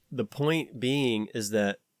the point being is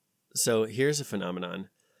that, so here's a phenomenon.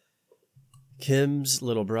 Kim's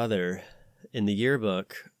little brother, in the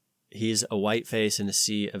yearbook, he's a white face in a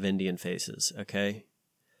sea of Indian faces, okay?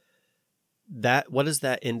 What does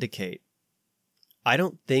that indicate? I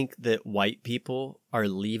don't think that white people are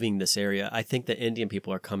leaving this area. I think that Indian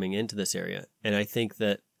people are coming into this area. And I think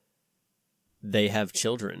that they have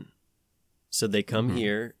children. So they come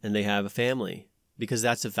here and they have a family, because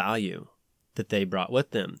that's a value that they brought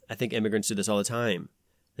with them. I think immigrants do this all the time.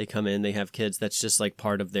 They come in, they have kids. That's just like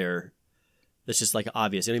part of their It's just like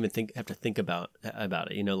obvious. You don't even have to think about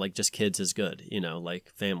it. You know, like just kids is good. You know,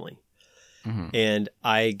 like family. Mm-hmm. And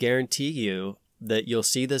I guarantee you that you'll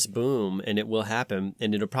see this boom, and it will happen,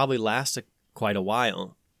 and it'll probably last quite a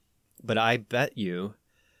while. But I bet you,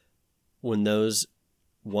 when those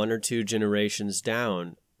 1 or 2 generations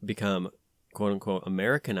down become quote unquote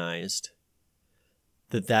Americanized,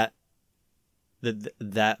 that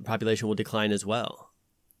population will decline as well,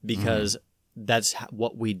 because that's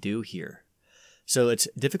what we do here. So it's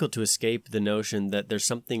difficult to escape the notion that there's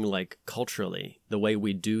something like culturally, the way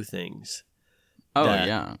we do things. Oh,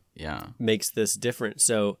 that yeah. makes this different.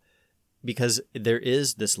 So because there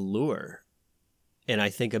is this lure, and I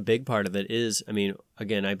think a big part of it is, I mean,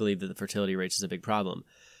 again, I believe that the fertility rates is a big problem,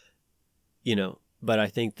 you know, but I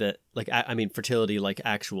think that like, I mean, fertility, like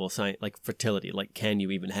actual science, like fertility, like can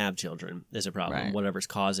you even have children is a problem, Right. whatever's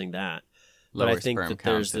causing that. Lower but I think sperm that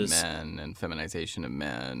counts there's in this, men and feminization of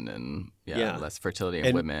men and Yeah. less fertility in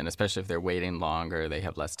And- women, especially if they're waiting longer, they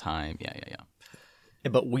have less time. Yeah.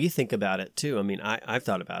 but we think about it too. I mean, I've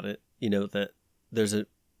thought about it, you know, that there's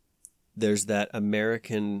that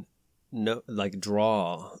American like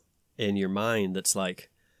draw in your mind that's like,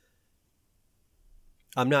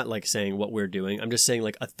 I'm not like saying what we're doing. I'm just saying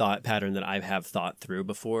like a thought pattern that I have thought through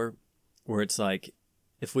before, where it's like,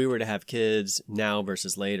 if we were to have kids now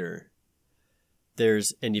versus later,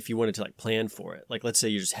 and if you wanted to like plan for it, like let's say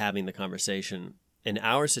you're just having the conversation. In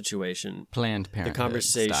our situation, Planned Parenthood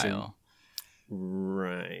conversation- style.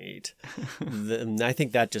 right. I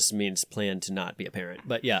think that just means plan to not be a parent.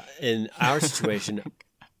 But yeah, in our situation,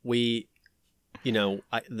 we, you know,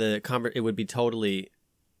 it would be totally,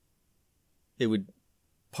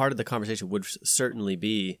 part of the conversation would certainly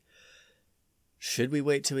be, should we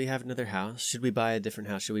wait till we have another house? Should we buy a different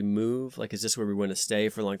house? Should we move? Like, is this where we want to stay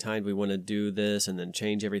for a long time? Do we want to do this and then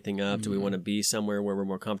change everything up? Do we want to be somewhere where we're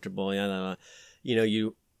more comfortable? Yeah, you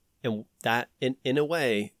know, and that in a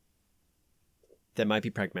way that might be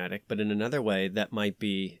pragmatic, but in another way that might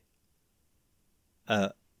be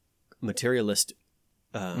a materialist,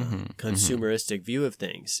 consumeristic view of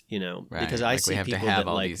things. You know, Right. because I like see we have people to have that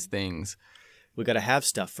all like, these things. we got to have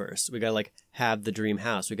stuff first. We got to like have the dream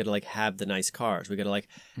house. We got to like have the nice cars. We got to like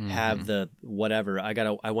have the whatever. I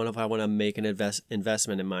want to make an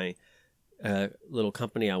investment in my little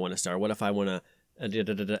company I want to start. What if I want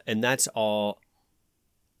to, and that's all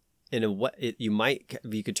in a what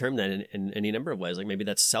you could term that in any number of ways. Like maybe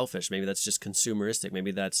that's selfish. Maybe that's just consumeristic.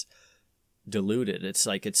 Maybe that's diluted. It's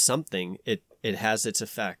like, it's something, it has its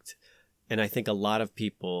effect. And I think a lot of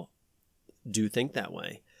people do think that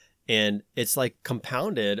way. And it's like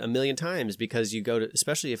compounded a million times because you go to,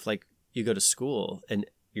 especially if like you go to school and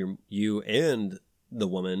you and the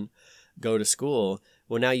woman go to school.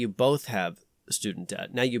 Well, now you both have student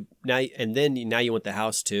debt. Now you want the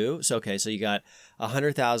house too. So, okay. So you got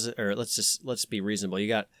 $100,000, or let's be reasonable. You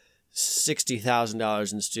got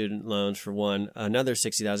 $60,000 in student loans for one, another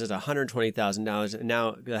 $60,000 is $120,000. And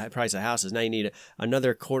now the price of houses. Now you need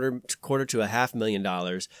another quarter to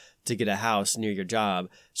 $500,000 to get a house near your job.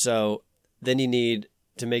 So then you need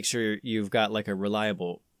to make sure you've got like a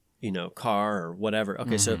reliable, you know, car or whatever.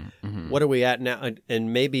 Okay. So what are we at now?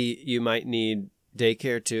 And maybe you might need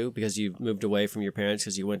daycare too, because you've moved away from your parents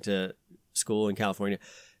because you went to school in California.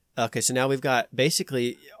 Okay, so now we've got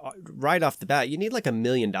basically right off the bat, you need like $1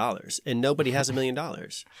 million, and nobody has $1 million.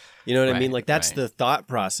 You know what I mean? Like that's the thought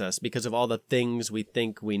process because of all the things we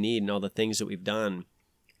think we need and all the things that we've done.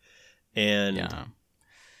 And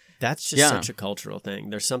that's just such a cultural thing.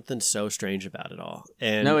 There's something so strange about it all.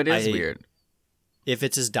 And no, it is weird. If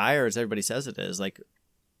it's as dire as everybody says it is, like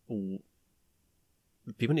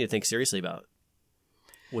people need to think seriously about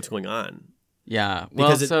what's going on. Yeah. Well,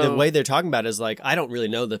 because the way they're talking about it is like, I don't really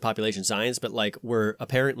know the population science, but like we're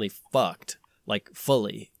apparently fucked, like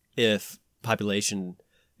fully, if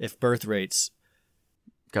birth rates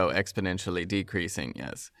go exponentially decreasing.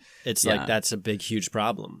 Yes. It's like, that's a big, huge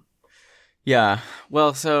problem. Yeah.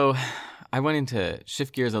 Well, so I wanted to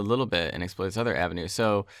shift gears a little bit and explore this other avenue.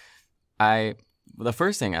 So the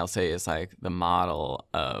first thing I'll say is like the model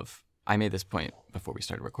of, I made this point before we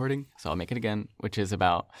started recording, so I'll make it again, which is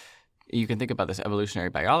about, you can think about this evolutionary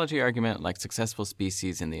biology argument, like successful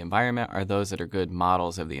species in the environment are those that are good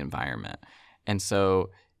models of the environment. And so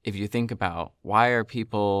if you think about why are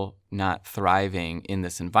people not thriving in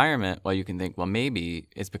this environment, well, you can think, well, maybe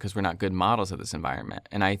it's because we're not good models of this environment.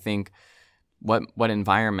 And I think what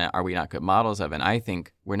environment are we not good models of? And I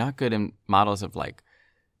think we're not good in models of like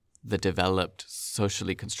the developed,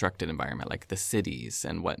 socially constructed environment, like the cities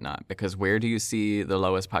and whatnot. Because where do you see the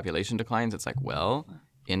lowest population declines? It's like, well,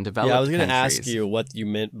 in developed countries. I was going to ask you what you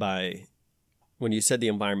meant by, when you said the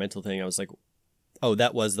environmental thing, I was like, Oh,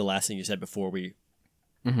 that was the last thing you said before we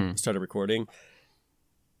started recording.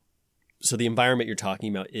 So the environment you're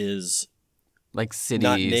talking about is like cities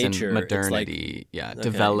not nature, and modernity.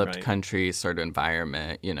 Developed country sort of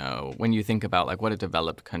environment. You know, when you think about like what a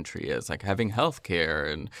developed country is, like having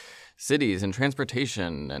healthcare and cities and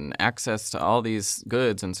transportation and access to all these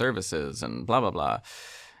goods and services and blah, blah, blah.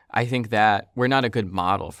 I think that we're not a good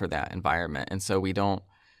model for that environment. And so we don't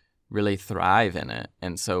really thrive in it.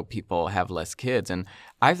 And so people have less kids. And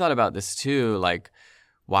I've thought about this too, like,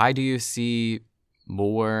 why do you see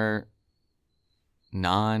more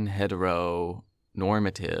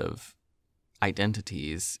non-heteronormative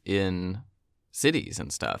identities in cities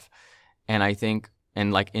and stuff? And I think,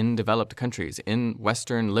 and like in developed countries, in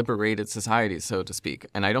Western liberated societies, so to speak.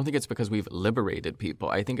 And I don't think it's because we've liberated people.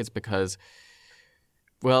 I think it's because,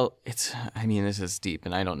 well, this is deep,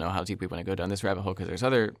 and I don't know how deep we want to go down this rabbit hole because there's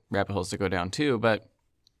other rabbit holes to go down too. But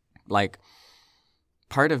like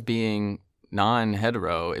part of being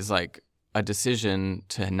non-hetero is like a decision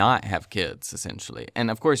to not have kids, essentially. And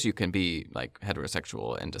of course, you can be like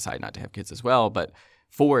heterosexual and decide not to have kids as well. But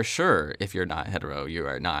for sure, if you're not hetero, you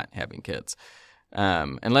are not having kids,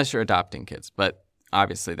 unless you're adopting kids. But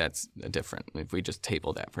obviously, that's different if we just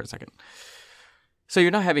table that for a second. So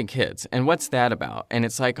you're not having kids. And what's that about? And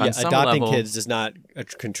it's like on some adopting level, kids does not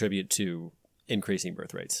contribute to increasing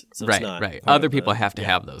birth rates. So right, it's not right. Other people have to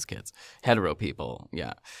have those kids. Hetero people,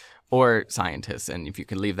 yeah. Or scientists. And if you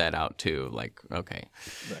can leave that out too, like, okay,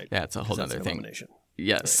 right. That's a whole other thing.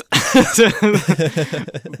 Yes. Right.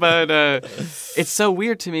 But it's so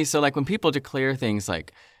weird to me. So like when people declare things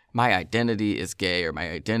like my identity is gay or my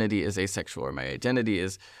identity is asexual or my identity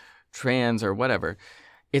is trans or whatever,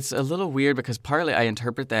 it's a little weird because partly I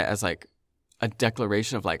interpret that as like a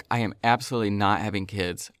declaration of like, I am absolutely not having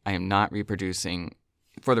kids. I am not reproducing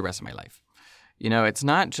for the rest of my life. You know, it's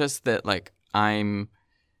not just that like I'm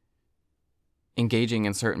engaging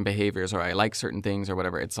in certain behaviors or I like certain things or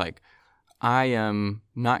whatever. It's like I am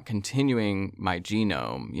not continuing my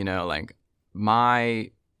genome, you know, like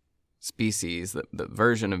my species, the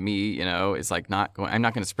version of me, you know, is like I'm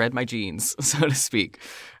not going to spread my genes, so to speak.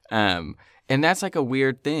 And that's like a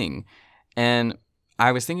weird thing. And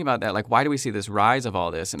I was thinking about that, like, why do we see this rise of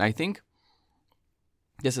all this? And I think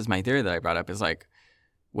this is my theory that I brought up is like,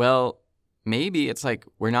 well, maybe it's like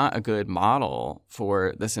we're not a good model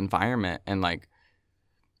for this environment. And like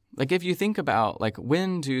if you think about like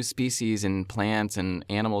when do species and plants and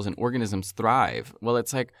animals and organisms thrive? Well,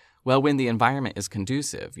 it's like, well, when the environment is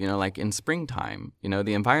conducive, you know, like in springtime, you know,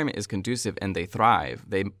 the environment is conducive and they thrive,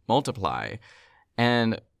 they multiply.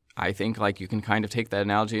 And I think like you can kind of take that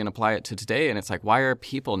analogy and apply it to today. And it's like, why are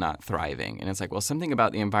people not thriving? And it's like, well, something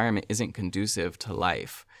about the environment isn't conducive to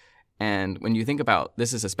life. And when you think about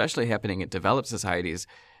this is especially happening in developed societies,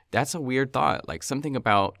 that's a weird thought. Like something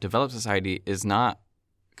about developed society is not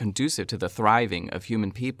conducive to the thriving of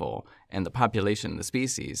human people and the population of the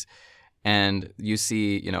species. And you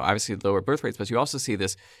see, you know, obviously lower birth rates, but you also see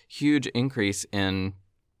this huge increase in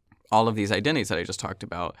all of these identities that I just talked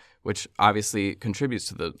about, which obviously contributes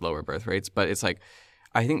to the lower birth rates. But it's like,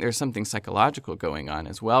 I think there's something psychological going on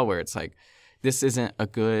as well, where it's like, this isn't a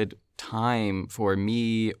good time for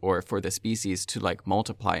me or for the species to like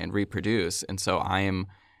multiply and reproduce. And so I am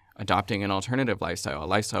adopting an alternative lifestyle, a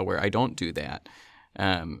lifestyle where I don't do that.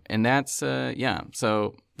 And that's,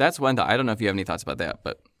 so that's one thought. I don't know if you have any thoughts about that,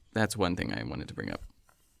 but that's one thing I wanted to bring up.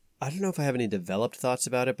 I don't know if I have any developed thoughts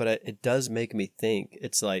about it, but it does make me think.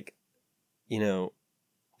 It's like, you know,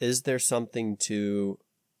 is there something to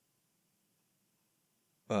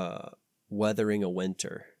weathering a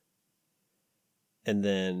winter and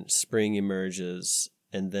then spring emerges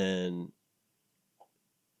and then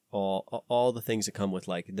all the things that come with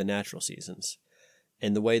like the natural seasons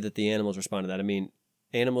and the way that the animals respond to that? I mean,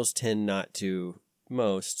 animals tend not to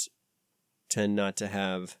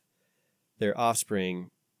have their offspring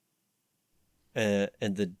and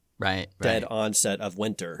the dead onset of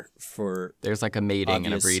winter for there's like a mating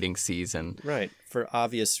and a breeding season, right? For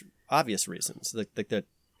obvious reasons, like that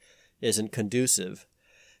isn't conducive,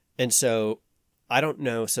 and so I don't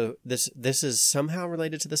know. So this is somehow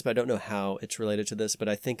related to this, but I don't know how it's related to this. But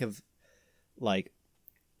I think of like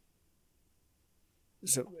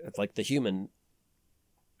the human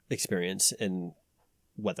experience in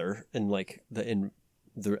weather and like in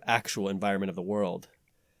the actual environment of the world.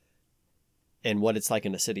 And what it's like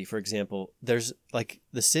in a city, for example, there's like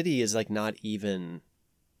the city is like not even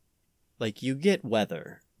like you get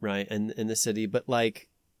weather, right? And in the city, but like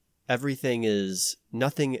everything is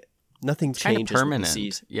nothing changes kind of permanent. With the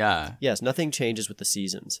seasons. Yeah. Yes, nothing changes with the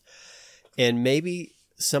seasons. And maybe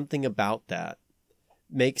something about that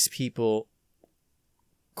makes people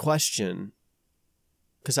question,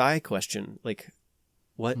 because I question, like,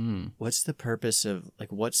 what's the purpose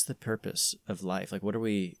of life? Like, what are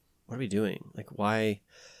we doing? Like, why?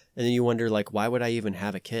 And then you wonder, like, why would I even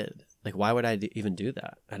have a kid? Like, why would I even do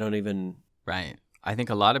that? I don't even. Right. I think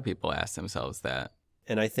a lot of people ask themselves that.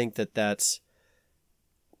 And I think that that's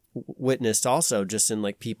witnessed also just in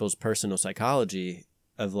like people's personal psychology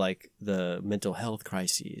of like the mental health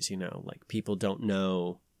crises, you know, like people don't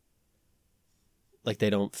know, like they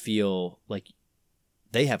don't feel like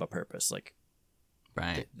they have a purpose. Like,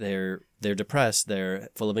 right. They're depressed. They're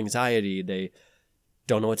full of anxiety. They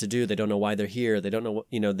don't know what to do. They don't know why they're here. They don't know what,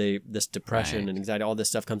 you know, this depression and anxiety, all this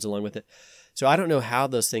stuff comes along with it. So I don't know how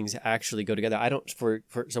those things actually go together.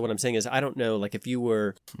 So what I'm saying is, I don't know, like if you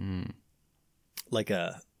were like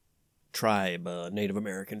a tribe, a Native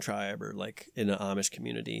American tribe, or like in an Amish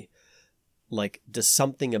community, like does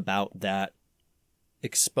something about that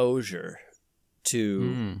exposure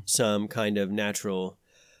to some kind of natural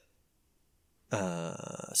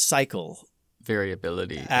cycle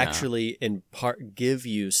variability actually in part give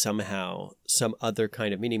you somehow some other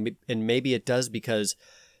kind of meaning? And maybe it does because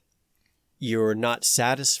you're not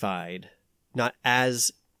satisfied,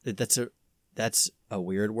 that's a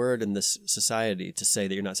weird word in this society to say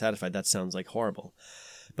that you're not satisfied. That sounds like horrible,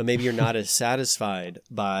 but maybe you're not as satisfied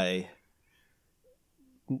by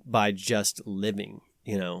just living,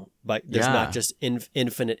 you know, but there's not just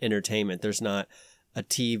infinite entertainment. There's not a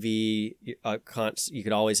TV, you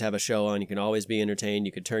could always have a show on. You can always be entertained.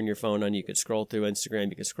 You could turn your phone on. You could scroll through Instagram.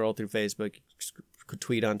 You could scroll through Facebook. You could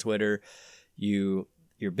tweet on Twitter. You're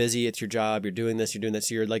busy at your job. You're doing this. You're doing that.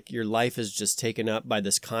 So your life is just taken up by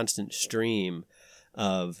this constant stream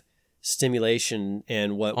of stimulation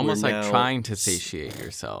and what almost we're like now trying to satiate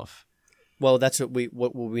yourself. Well, that's what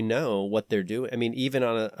we know what they're doing. I mean, even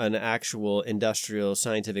on an actual industrial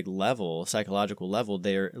scientific level, psychological level,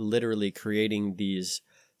 they're literally creating these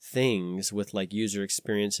things with like user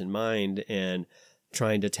experience in mind and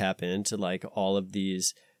trying to tap into like all of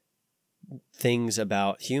these things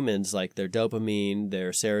about humans, like their dopamine, their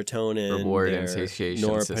serotonin, reward their and satiation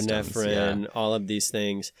norepinephrine, all of these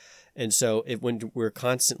things. And so when we're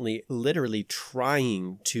constantly literally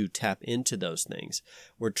trying to tap into those things,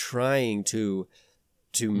 we're trying to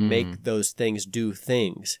make those things do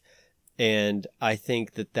things. And I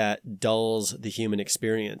think that dulls the human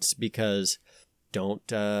experience because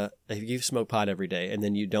if you smoke pot every day and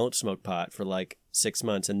then you don't smoke pot for like 6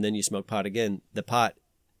 months and then you smoke pot again, the pot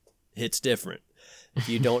hits different. If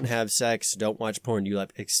you don't have sex, don't watch porn, you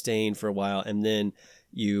like abstain for a while and then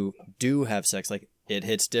you do have sex, like it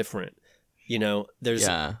hits different. You know,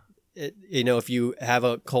 if you have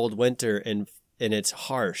a cold winter and it's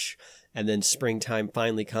harsh and then springtime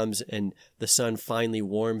finally comes and the sun finally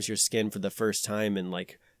warms your skin for the first time in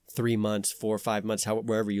like 3 months, 4 or 5 months,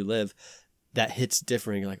 wherever you live, that hits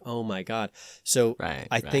different. You're like, oh my God. So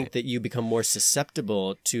I think that you become more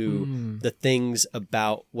susceptible to the things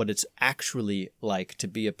about what it's actually like to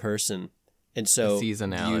be a person. And so the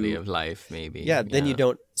seasonality of life, maybe. Then you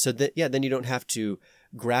don't. Then you don't have to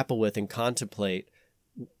grapple with and contemplate,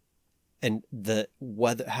 and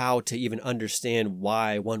how to even understand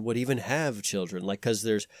why one would even have children. Like, because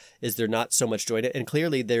is there not so much joy in it? And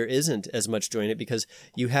clearly there isn't as much joy in it because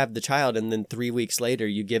you have the child, and then 3 weeks later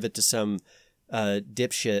you give it to some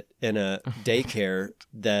dipshit in a daycare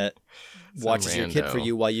that watches your kid for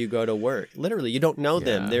you while you go to work. Literally, you don't know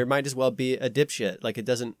them. There might as well be a dipshit. Like, it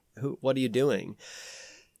doesn't. What are you doing?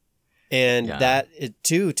 And that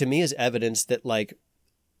too, to me, is evidence that like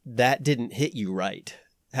that didn't hit you right.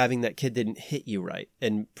 Having that kid didn't hit you right,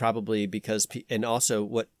 and probably because, and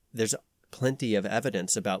also there's plenty of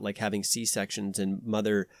evidence about like having C-sections and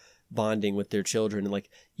mother bonding with their children, and like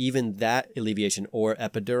even that alleviation or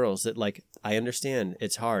epidurals. That like I understand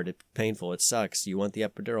it's hard, it's painful, it sucks. You want the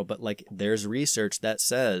epidural, but like there's research that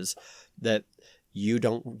says that you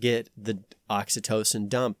don't get the oxytocin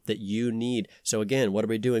dump that you need. So again, what are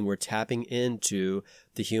we doing? We're tapping into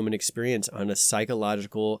the human experience on a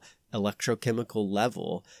psychological, electrochemical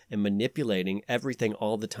level and manipulating everything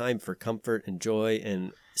all the time for comfort and joy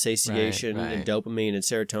and satiation and dopamine and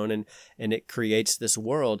serotonin. And it creates this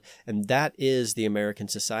world. And that is the American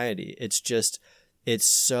society. It's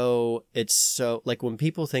so like when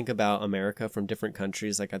people think about America from different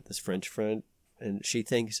countries, I got this French friend and she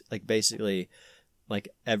thinks like basically like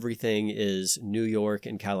everything is New York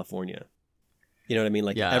and California. You know what I mean?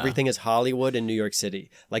 Like everything is Hollywood and New York City.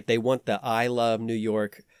 Like they want the I Love New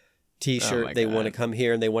York t-shirt. They want to come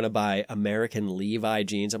here and they want to buy American Levi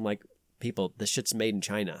jeans. I'm like, people, this shit's made in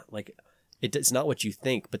China. Like it's not what you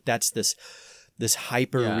think, but that's this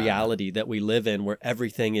hyper reality that we live in where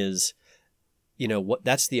everything is,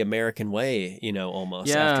 that's the American way, almost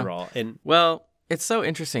Yeah. after all. And Well, it's so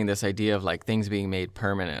interesting, this idea of like things being made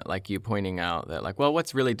permanent, like you pointing out that like, well,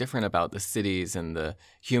 what's really different about the cities and the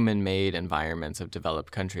human-made environments of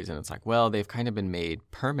developed countries? And it's like, well, they've kind of been made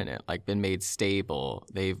permanent, like been made stable.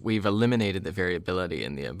 We've eliminated the variability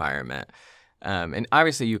in the environment. And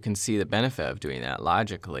obviously you can see the benefit of doing that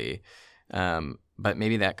logically, but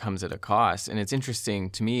maybe that comes at a cost. And it's interesting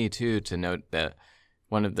to me too to note that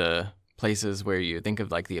one of the places where you think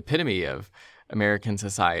of like the epitome of American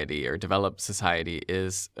society or developed society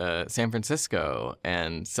is San Francisco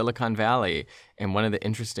and Silicon Valley. And one of the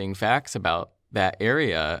interesting facts about that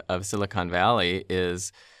area of Silicon Valley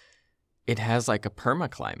is it has like a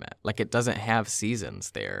permaclimate. Like it doesn't have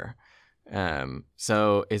seasons there.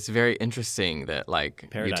 So it's very interesting that like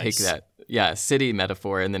Paradise. You take that city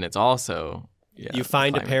metaphor and then it's also you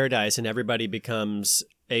find climate. a paradise and everybody becomes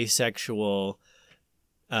asexual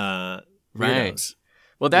weirdos. Right.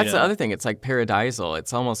 Well, that's You the know? other thing. It's like paradisal.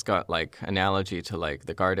 It's almost got like analogy to like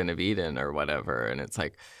the Garden of Eden or whatever. And it's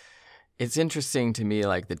like, it's interesting to me,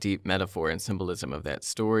 like the deep metaphor and symbolism of that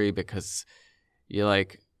story, because you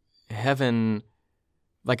like heaven,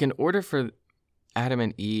 like in order for Adam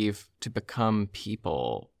and Eve to become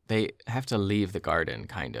people, they have to leave the garden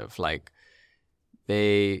kind of like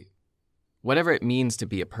whatever it means to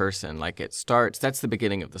be a person, like it starts, that's the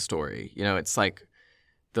beginning of the story. It's like,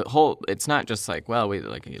 it's not just like, well, we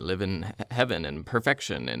live in heaven and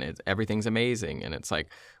perfection and everything's amazing. And it's like,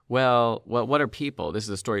 well, what are people? This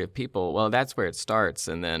is a story of people. Well, that's where it starts.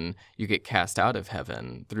 And then you get cast out of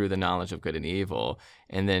heaven through the knowledge of good and evil.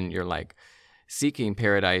 And then you're like seeking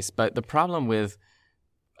paradise. But the problem with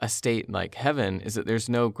a state like heaven is that there's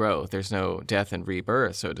no growth, there's no death and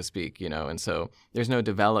rebirth, so to speak, and so there's no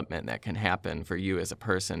development that can happen for you as a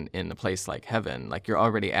person in a place like heaven. Like you're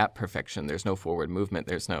already at perfection, there's no forward movement,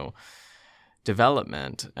 there's no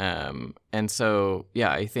development. And so,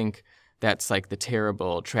 I think that's like the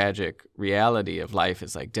terrible, tragic reality of life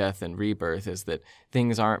is like death and rebirth is that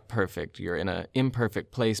things aren't perfect. You're in an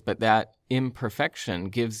imperfect place, but that imperfection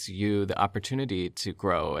gives you the opportunity to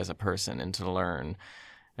grow as a person and to learn.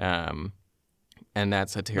 And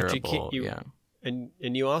that's a terrible, And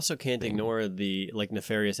you also can't ignore the like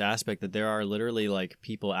nefarious aspect that there are literally like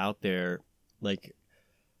people out there like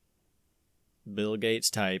Bill Gates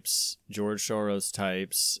types, George Soros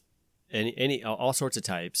types, all sorts of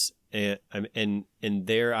types, and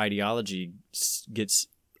their ideology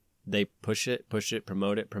they push it,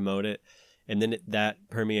 promote it, and then that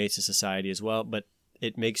permeates the society as well. But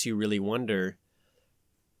it makes you really wonder,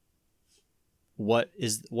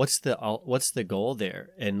 what's the goal there?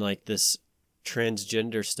 And like this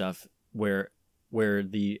transgender stuff where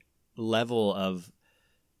the level of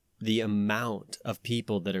the amount of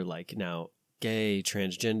people that are like now gay,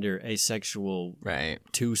 transgender, asexual, right,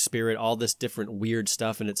 two-spirit, all this different weird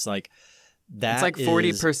stuff, and it's like that. It's like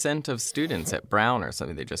 40% of students at Brown or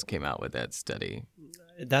something. They just came out with that study.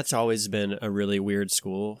 That's always been a really weird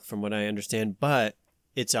school, from what I understand, but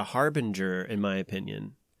it's a harbinger, in my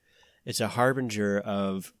opinion. It's a harbinger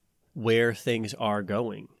of where things are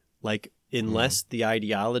going. Like, unless the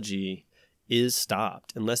ideology is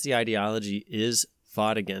stopped, unless the ideology is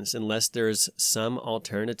fought against, unless there's some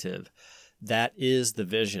alternative, that is the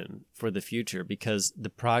vision for the future, because the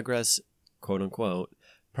progress, quote unquote,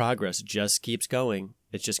 progress just keeps going.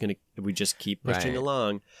 It's just we just keep pushing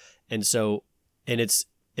along. And so, and it's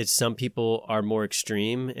some people are more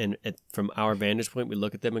extreme, and from our vantage point, we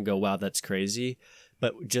look at them and go, wow, that's crazy.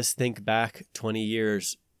 But just think back 20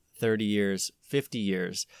 years, 30 years, 50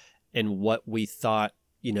 years, and what we thought,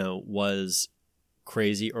 was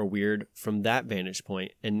crazy or weird from that vantage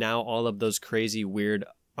point. And now all of those crazy, weird,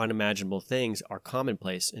 unimaginable things are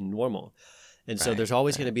commonplace and normal. And so there's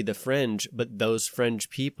always going to be the fringe, but those fringe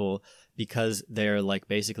people, because they're like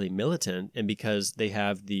basically militant and because they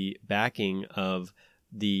have the backing of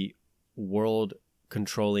the world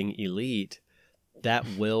controlling elite, that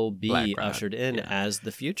will be ushered in as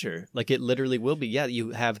the future. Like it literally will be. Yeah,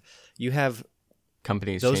 you have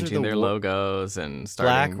companies changing their logos and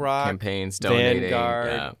starting BlackRock, campaigns, donating.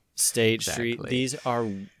 Vanguard, State Street.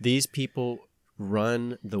 These people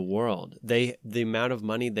run the world. The amount of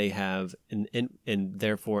money they have and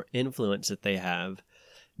therefore influence that they have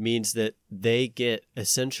means that they get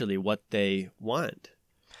essentially what they want.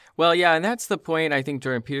 Well, yeah, and that's the point I think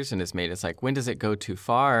Jordan Peterson has made. It's like, when does it go too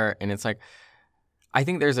far? And it's like, I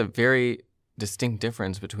think there's a very distinct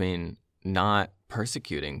difference between not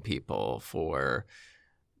persecuting people for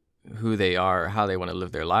who they are, how they want to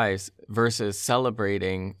live their lives, versus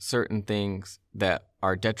celebrating certain things that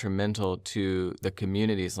are detrimental to the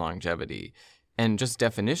community's longevity. And just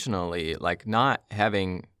definitionally, like not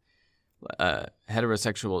having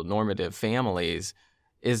heterosexual normative families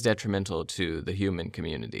is detrimental to the human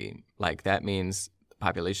community. Like that means the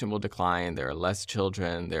population will decline, there are less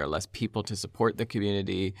children, there are less people to support the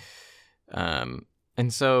community. And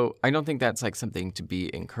so I don't think that's like something to be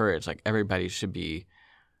encouraged. Like everybody should be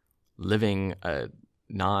living a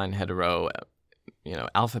non-hetero,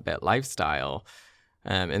 alphabet lifestyle.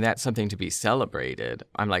 And that's something to be celebrated.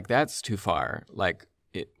 I'm like, that's too far. Like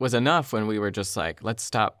it was enough when we were just like, let's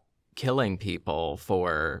stop killing people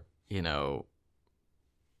for,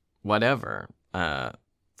 whatever,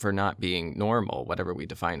 for not being normal, whatever we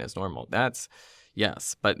define as normal. That's,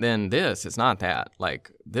 yes. But then this is not that. Like,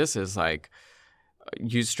 this is like,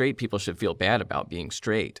 you straight people should feel bad about being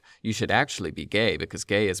straight. You should actually be gay because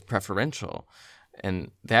gay is preferential. And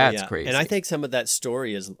that's crazy. And I think some of that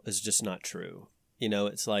story is just not true.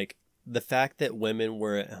 It's like the fact that women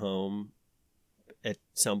were at home at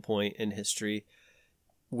some point in history,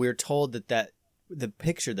 we're told that the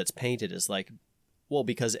picture that's painted is like, well,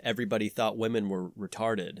 because everybody thought women were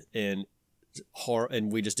retarded and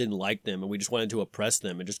we just didn't like them and we just wanted to oppress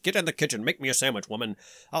them and just get in the kitchen, make me a sandwich, woman.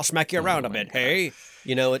 I'll smack you around a bit. God. Hey,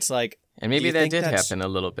 it's like, and maybe that did happen a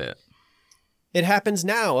little bit. It happens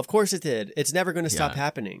now. Of course it did. It's never going to stop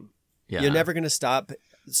happening. Yeah. You're never going to stop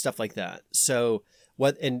stuff like that. So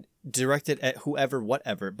and direct it at whoever,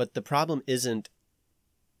 whatever. But the problem isn't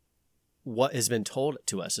what has been told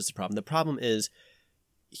to us is the problem. The problem is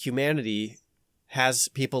humanity has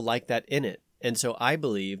people like that in it. And so I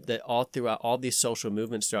believe that throughout all these social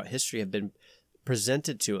movements throughout history have been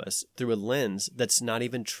presented to us through a lens that's not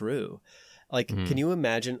even true. Like, Can you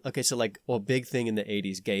imagine? Okay, so big thing in the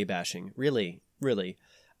 80s, gay bashing. Really?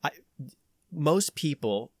 Most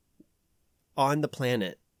people on the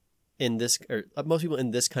planet most people in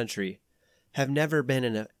this country have never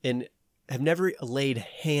been have never laid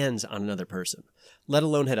hands on another person, let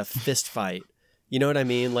alone had a fist fight. You know what I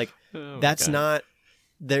mean? Like, that's not,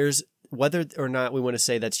 there's, whether or not we want to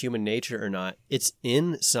say that's human nature or not, it's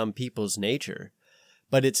in some people's nature,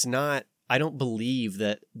 but it's not, I don't believe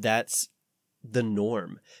that that's the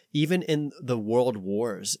norm. Even in the world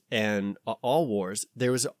wars and all wars,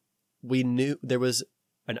 there was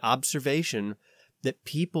an observation that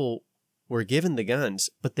people were given the guns,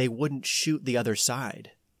 but they wouldn't shoot the other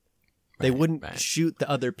side. They wouldn't shoot the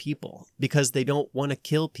other people because they don't want to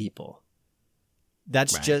kill people.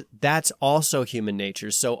 That's also human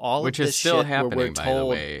nature. So which of is this still shit happening, where we're by told, the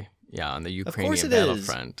way. Yeah, on the Ukrainian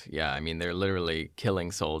battlefront. Yeah, I mean, they're literally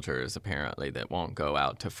killing soldiers, apparently, that won't go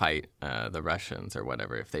out to fight the Russians or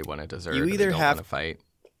whatever if they want to desert or they don't want to fight.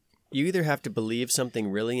 You either have to believe something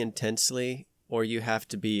really intensely or you have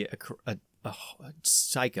to be a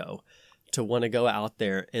psycho to want to go out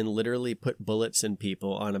there and literally put bullets in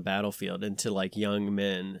people on a battlefield, into like young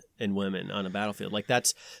men and women on a battlefield. Like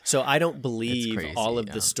that's, so I don't believe crazy, all of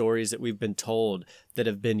the stories that we've been told that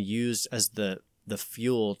have been used as the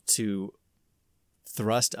fuel to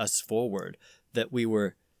thrust us forward, that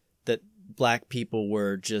black people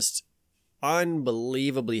were just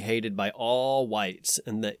unbelievably hated by all whites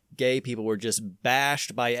and that gay people were just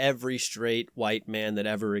bashed by every straight white man that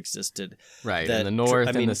ever existed. Right. And the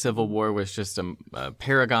North in the Civil War was just a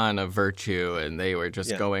paragon of virtue, and they were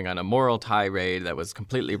just going on a moral tirade that was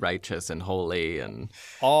completely righteous and holy. And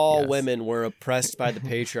all women were oppressed by the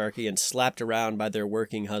patriarchy and slapped around by their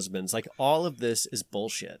working husbands. Like, all of this is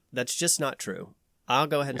bullshit. That's just not true. I'll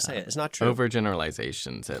go ahead and say it. It's not true.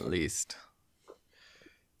 Overgeneralizations, at least.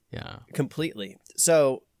 Yeah. Completely.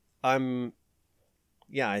 So I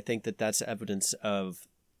think that's evidence of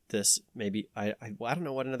this, maybe, I don't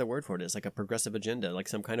know what another word for it is, like a progressive agenda, like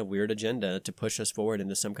some kind of weird agenda to push us forward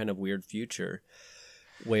into some kind of weird future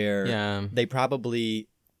where they probably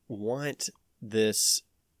want this.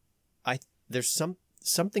 There's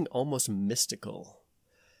something almost mystical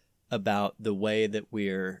about the way that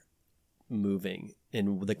we're moving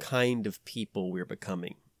and the kind of people we're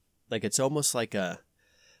becoming. Like, it's almost like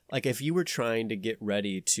if you were trying to get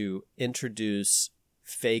ready to introduce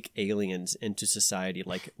fake aliens into society,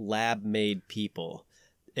 like lab-made people,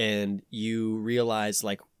 and you realize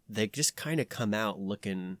like they just kind of come out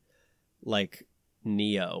looking like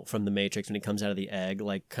Neo from the Matrix when he comes out of the egg,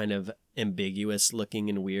 like kind of ambiguous looking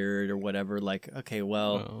and weird or whatever. Like, okay,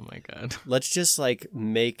 well, oh my God, let's just like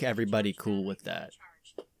make everybody cool with that.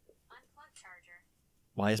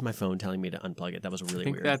 Why is my phone telling me to unplug it? That was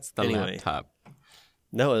really weird. That's the laptop.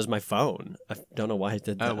 No, it was my phone. I don't know why it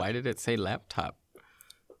did that. Oh, why did it say laptop?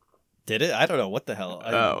 Did it? I don't know. What the hell?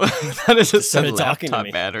 I thought it just said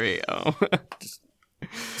laptop battery. Oh.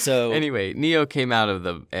 So anyway, Neo came out of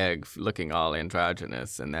the egg looking all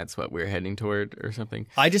androgynous, and that's what we're heading toward, or something.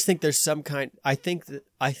 I just think there's some kind. I think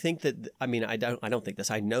that. I mean, I don't think this.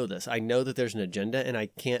 I know this. I know that there's an agenda, and I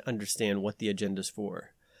can't understand what the agenda's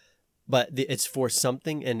for. But it's for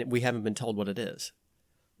something, and we haven't been told what it is.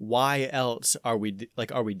 Why else are we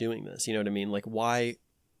doing this? You know what I mean? Like why?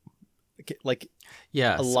 Like,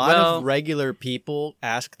 yes. A lot of regular people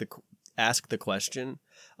ask the question.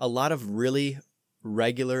 A lot of really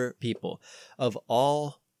regular people of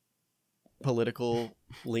all political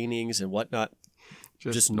leanings and whatnot,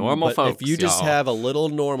 just normal folks. If you just y'all. have a little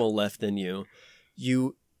normal left in you,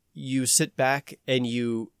 you sit back and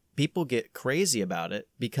people get crazy about it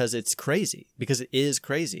because it's crazy, because it is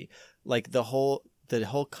crazy. Like the whole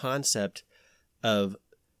concept of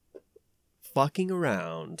fucking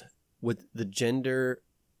around with the gender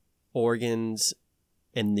organs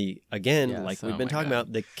and like we've been talking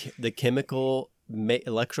about, the chemical,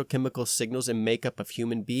 electrochemical signals and makeup of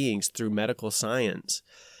human beings through medical science,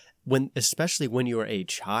 especially when you are a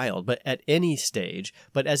child, but at any stage,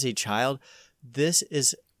 but as a child, this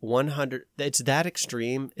is 100. It's that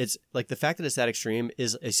extreme. It's like the fact that it's that extreme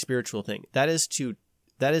is a spiritual thing. That is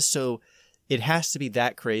so. It has to be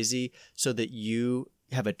that crazy so that you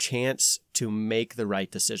have a chance to make the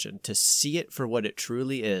right decision, to see it for what it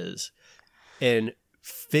truly is, and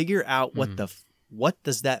figure out what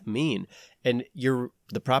does that mean. And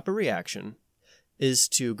the proper reaction is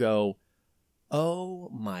to go, oh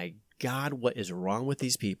my God, what is wrong with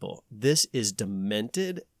these people? This is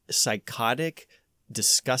demented, psychotic,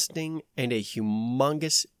 disgusting, and a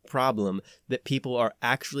humongous problem that people are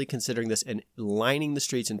actually considering this and lining the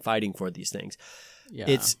streets and fighting for these things.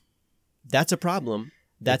 Yeah. That's a problem.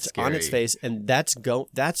 That's on its face, and that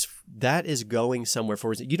is going somewhere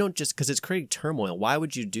forward. You don't just, because it's creating turmoil. Why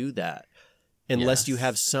would you do that unless you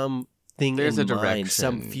have something in mind,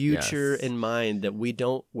 some future in mind that we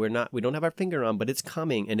don't have our finger on, but it's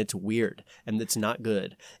coming and it's weird and it's not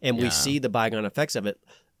good, and we see the bygone effects of it.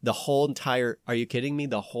 The whole entire, are you kidding me?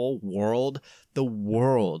 The whole world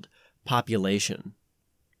population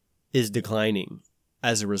is declining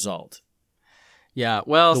as a result. Yeah,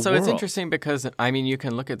 well, so it's interesting because, I mean, you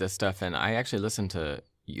can look at this stuff, and I actually listened to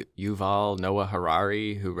Yuval Noah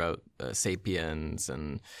Harari, who wrote Sapiens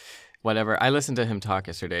and whatever. I listened to him talk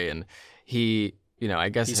yesterday, and he, I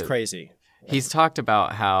guess... He's crazy. He's talked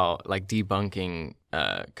about how, like, debunking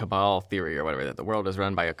cabal theory or whatever, that the world is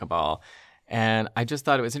run by a cabal. And I just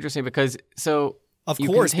thought it was interesting because, Of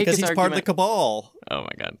course, because he's part of the cabal. Oh,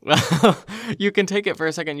 my God. Well, you can take it for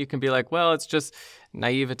a second. You can be like, well, it's just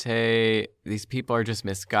naivete. These people are just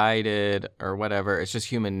misguided or whatever. It's just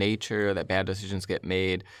human nature that bad decisions get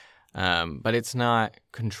made. But it's not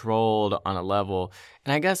controlled on a level.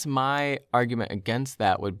 And I guess my argument against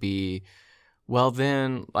that would be, well,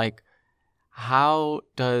 then, like, how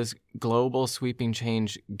does global sweeping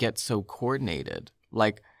change get so coordinated?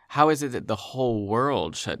 Like, how is it that the whole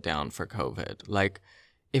world shut down for COVID? Like,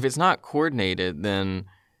 if it's not coordinated, then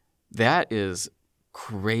that is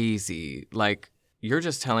crazy. Like, you're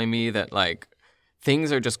just telling me that, like,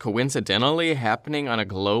 things are just coincidentally happening on a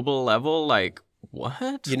global level? Like,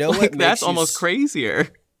 what? You know like, what? That's almost crazier.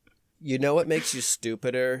 You know what makes you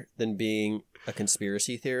stupider than being a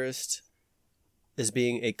conspiracy theorist? Is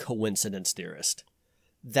being a coincidence theorist.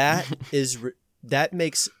 That is...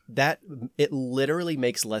 it literally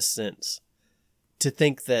makes less sense to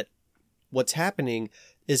think that what's happening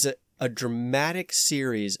is a dramatic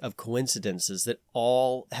series of coincidences that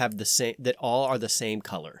all are the same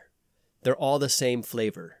color. They're all the same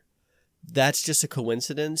flavor. That's just a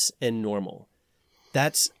coincidence and normal.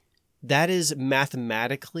 That is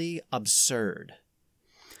mathematically absurd.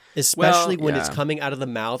 Especially when it's coming out of the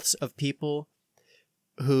mouths of people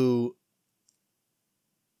who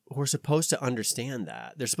are supposed to understand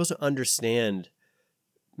that. They're supposed to understand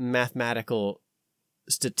mathematical,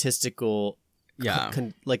 statistical,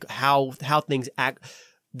 like how things act.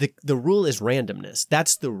 The rule is randomness.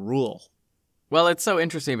 That's the rule. Well, it's so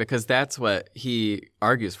interesting because that's what he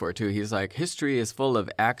argues for, too. He's like, history is full of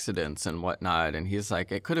accidents and whatnot. And he's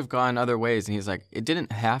like, it could have gone other ways. And he's like, it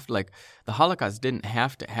didn't have to, like, the Holocaust didn't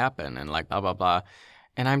have to happen and like blah, blah, blah.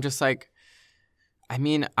 And I'm just like, I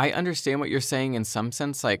mean, I understand what you're saying in some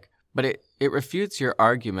sense, like, but it refutes your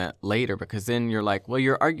argument later because then you're like, well,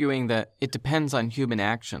 you're arguing that it depends on human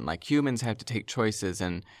action. Like, humans have to take choices,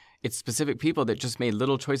 and it's specific people that just made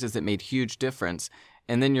little choices that made huge difference.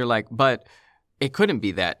 And then you're like, but it couldn't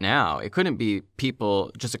be that now. It couldn't be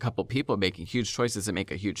people, just a couple people making huge choices that make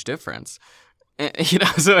a huge difference. And,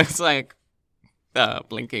 so it's like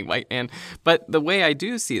blinking white man. But the way I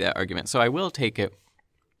do see that argument, so I will take it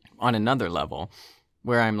on another level,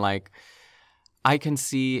 where I'm like, I can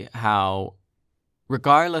see how,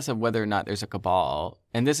 regardless of whether or not there's a cabal,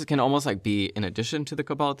 and this can almost like be in addition to the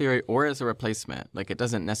cabal theory or as a replacement. Like, it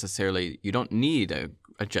doesn't necessarily, you don't need a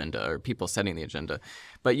agenda or people setting the agenda,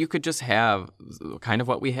 but you could just have kind of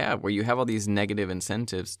what we have, where you have all these negative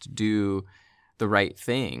incentives to do the right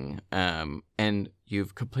thing, and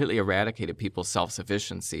you've completely eradicated people's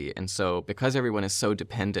self-sufficiency. And so because everyone is so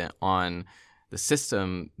dependent on the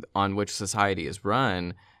system on which society is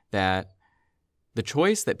run, that the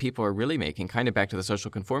choice that people are really making, kind of back to the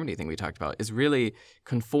social conformity thing we talked about, is really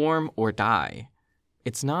conform or die.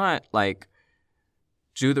 It's not like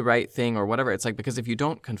do the right thing or whatever. It's like, because if you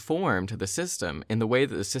don't conform to the system in the way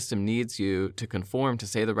that the system needs you to conform, to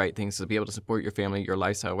say the right things, to be able to support your family, your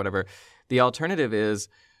lifestyle, whatever, the alternative is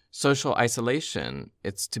social isolation.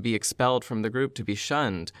 It's to be expelled from the group, to be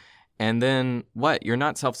shunned. And then what? You're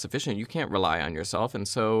not self-sufficient. You can't rely on yourself. And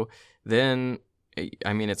so then,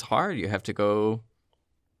 I mean, it's hard. You have to go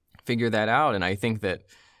figure that out. And I think that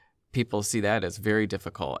people see that as very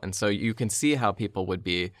difficult. And so you can see how people would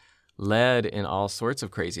be led in all sorts of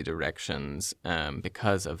crazy directions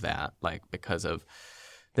because of that, like because of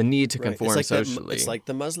the need to conform socially. It's like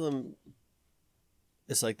the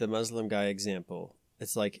Muslim guy example.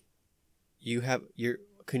 It's like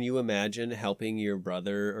can you imagine helping your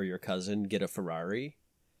brother or your cousin get a Ferrari?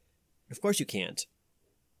 Of course you can't.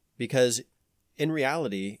 Because in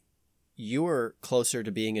reality, you're closer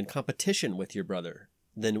to being in competition with your brother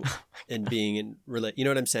than in being in you know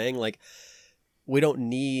what I'm saying? Like,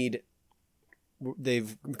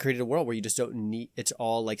 they've created a world where you just don't need, it's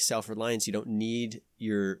all like self-reliance. You don't need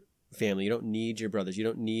your family. You don't need your brothers. You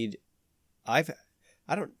don't need, I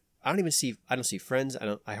don't see friends.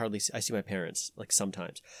 I see my parents, like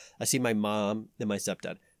sometimes. I see my mom and my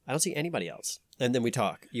stepdad. I don't see anybody else. And then we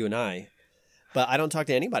talk, you and I, but I don't talk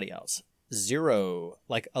to anybody else. Zero.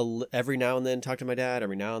 Like every now and then talk to my dad,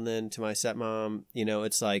 every now and then to my stepmom. You know,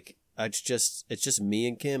 it's like, it's just me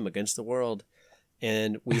and Kim against the world.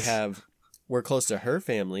 And we're close to her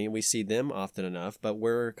family and we see them often enough, but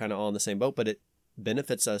we're kind of all in the same boat. But it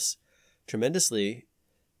benefits us tremendously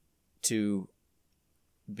to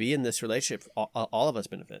be in this relationship. All of us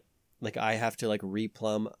benefit. Like, I have to like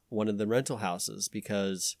replumb one of the rental houses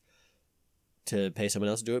because to pay someone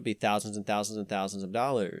else to do it would be thousands and thousands and thousands of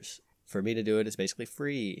dollars. For me to do it is basically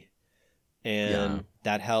free. And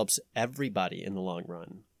that helps everybody in the long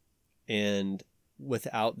run. And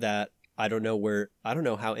without that, I don't know where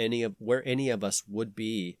any of us would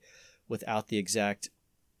be without the exact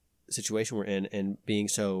situation we're in and being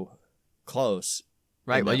so close.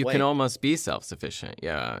 Right. Well, you can almost be self-sufficient.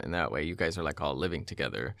 Yeah. In that way, you guys are like all living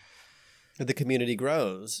together. The community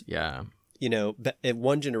grows. Yeah. You know,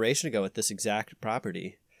 one generation ago at this exact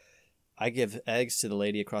property, I give eggs to the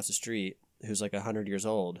lady across the street who's like 100 years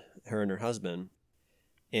old, her and her husband.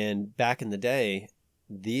 And back in the day,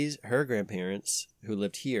 her grandparents who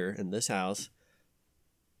lived here in this house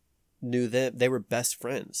knew that they were best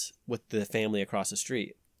friends with the family across the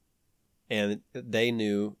street, and they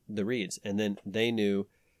knew the Reeds, and then they knew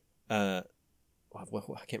I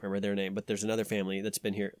can't remember their name, but there's another family that's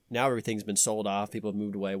been here now. Everything's been sold off, people have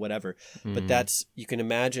moved away, whatever. But you can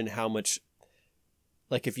imagine how much,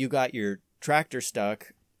 like, if you got your tractor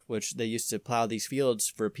stuck, which they used to plow these fields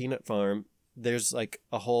for a peanut farm, there's like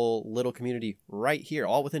a whole little community right here,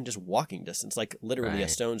 all within just walking distance, like literally a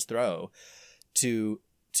stone's throw to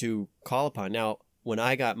call upon. Now, when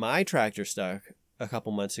I got my tractor stuck a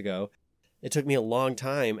couple months ago, it took me a long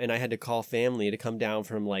time, and I had to call family to come down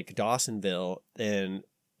from like Dawsonville, and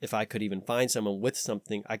if I could even find someone with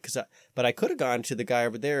something, but I could have gone to the guy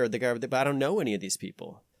over there, but I don't know any of these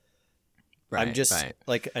people. Right, I'm just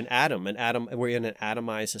like an atom. We're in an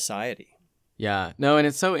atomized society. Yeah. No, and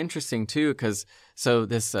it's so interesting, too, because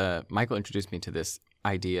this Michael introduced me to this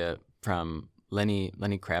idea from Lenny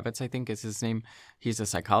Kravitz, I think is his name. He's a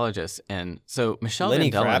psychologist. And so Michelle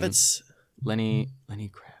Lenny Van Dellen, Kravitz? Lenny.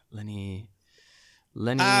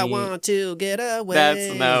 I want to get away.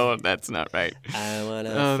 That's not right. I want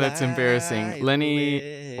to Oh, that's embarrassing. Lenny,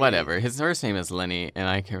 away. whatever. His first name is Lenny, and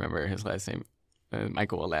I can't remember his last name.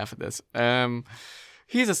 Michael will laugh at this.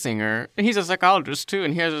 He's a singer, and he's a psychologist, too,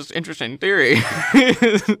 and he has this interesting theory.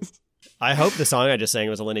 I hope the song I just sang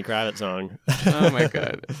was a Lenny Kravitz song. Oh, my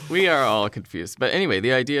God. We are all confused. But anyway,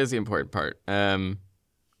 the idea is the important part. And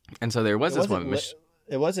so there was this one.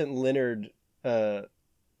 It wasn't Leonard.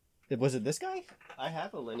 Was it this guy? I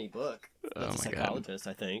have a Lenny book. That's a psychologist,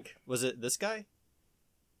 I think. Was it this guy?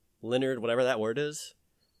 Leonard, whatever that word is?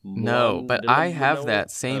 No, but I have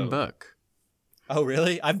that same book. Oh,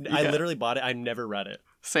 really? I literally bought it. I never read it.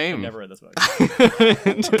 Same. I've never read this book.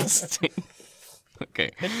 Interesting.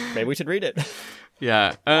 Okay. Maybe we should read it.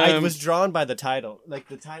 Yeah. I was drawn by the title. Like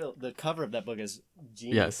the cover of that book is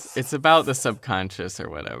genius. Yes, it's about the subconscious or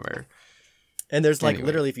whatever. And there's like Anyway.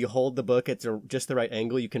 literally, if you hold the book at just the right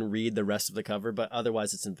angle, you can read the rest of the cover, but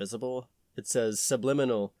otherwise it's invisible. It says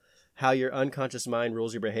subliminal, how your unconscious mind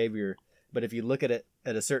rules your behavior. But if you look at it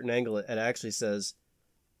at a certain angle, it actually says,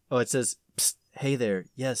 it says, Psst, hey there,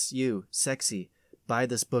 yes, you, sexy, buy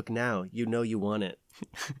this book now. You know you want it.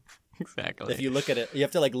 Exactly. If you look at it, you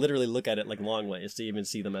have to like literally look at it like long ways to even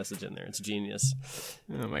see the message in there. It's genius.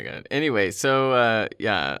 Oh my god. Anyway, so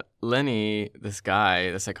Lenny, this guy,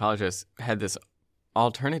 the psychologist, had this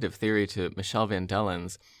alternative theory to Michel Van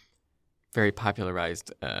Dellen's very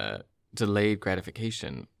popularized delayed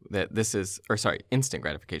gratification. Instant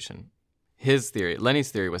gratification. His theory, Lenny's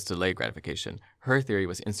theory, was delayed gratification. Her theory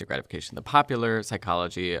was instant gratification. The popular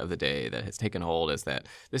psychology of the day that has taken hold is that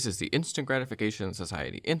this is the instant gratification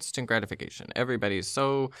society. Instant gratification. Everybody's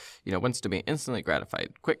so, wants to be instantly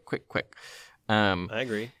gratified. Quick, quick, quick. I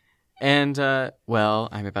agree. And,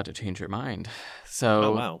 I'm about to change your mind. So,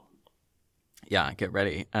 Oh, wow. Yeah, get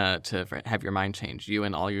ready to have your mind changed, you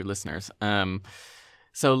and all your listeners.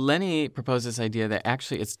 So Lenny proposed this idea that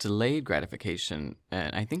actually it's delayed gratification,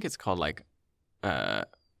 and I think it's called like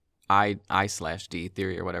I/D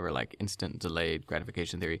theory or whatever, like instant delayed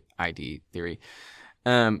gratification theory, ID theory.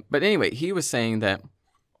 But anyway, he was saying that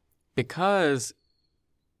because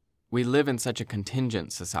we live in such a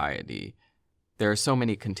contingent society, there are so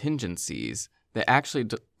many contingencies that actually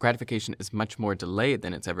gratification is much more delayed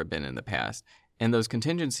than it's ever been in the past. And those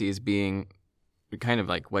contingencies being kind of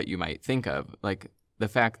like what you might think of, like the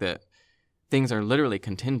fact that things are literally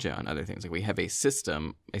contingent on other things. Like we have a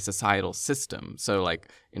system, a societal system. So like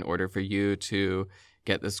in order for you to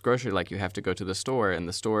get this grocery, like you have to go to the store, and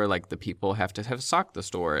the store, like the people have to have stocked the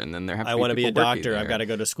store, and then there have to I be want to be a people working doctor. I've there. got to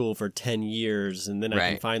go to school for 10 years, and then I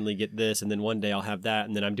can Right. finally get this, and then one day I'll have that,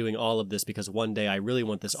 and then I'm doing all of this because one day I really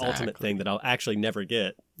want this ultimate Exactly. thing that I'll actually never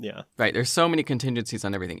get. Yeah. Right. There's so many contingencies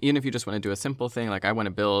on everything. Even if you just want to do a simple thing, like I want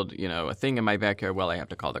to build, a thing in my backyard. Well, I have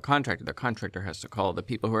to call the contractor. The contractor has to call the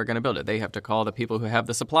people who are going to build it. They have to call the people who have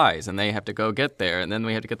the supplies, and they have to go get there, and then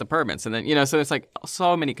we have to get the permits, and then so it's like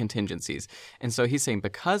so many contingencies. And so he's saying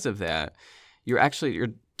because of that, your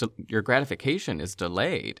gratification is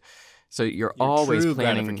delayed. So you're always True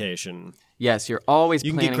planning. gratification Yes, you're always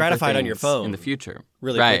You can planning get gratified for on your things phone in the future.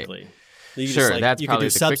 really Right. quickly. You can Sure, just, that's you probably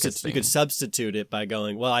could do the quickest You could thing. substitute it by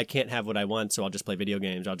going, well, I can't have what I want, so I'll just play video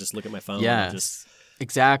games. I'll just look at my phone. Yes, And just,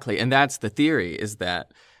 exactly. And that's the theory, is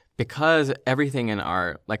that because everything in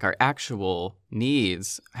our actual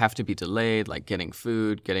needs have to be delayed, like getting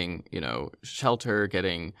food, getting, shelter,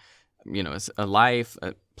 getting, a life,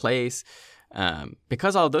 a place,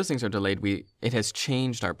 because all of those things are delayed, it has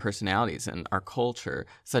changed our personalities and our culture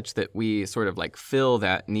such that we sort of like fill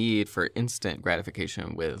that need for instant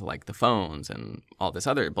gratification with like the phones and all this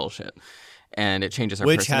other bullshit. And it changes our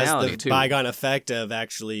which has personality the too. bygone effect of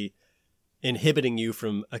actually inhibiting you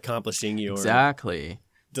from accomplishing your Exactly.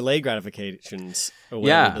 delayed gratifications or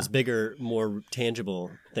whatever Yeah. those bigger, more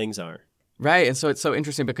tangible things are. Right. And so it's so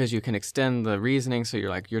interesting because you can extend the reasoning. So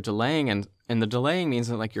you're delaying, and the delaying means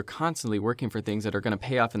that like you're constantly working for things that are going to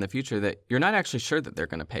pay off in the future that you're not actually sure that they're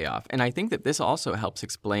going to pay off. And I think that this also helps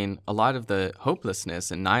explain a lot of the hopelessness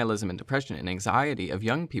and nihilism and depression and anxiety of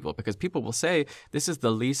young people, because people will say this is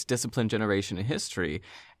the least disciplined generation in history.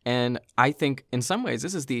 And I think in some ways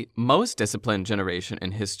this is the most disciplined generation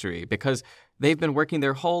in history, because they've been working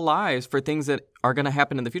their whole lives for things that are going to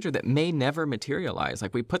happen in the future that may never materialize.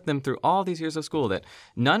 Like we put them through all these years of school that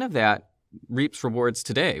none of that reaps rewards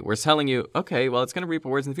today. We're telling you, okay, well, it's going to reap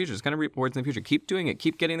rewards in the future. It's going to reap rewards in the future. Keep doing it.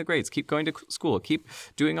 Keep getting the grades. Keep going to school. Keep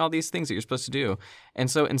doing all these things that you're supposed to do. And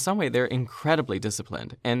so in some way, they're incredibly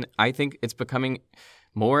disciplined. And I think it's becoming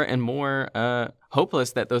more and more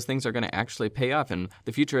hopeless that those things are going to actually pay off. And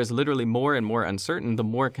the future is literally more and more uncertain the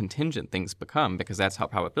more contingent things become, because that's how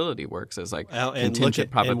probability works, is like Well, and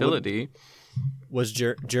contingent probability.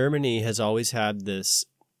 Germany has always had this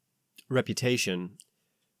reputation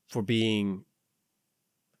for being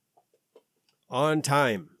on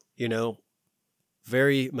time,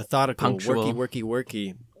 very methodical, Punctual.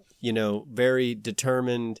 worky, very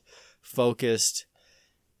determined, focused,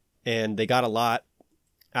 and they got a lot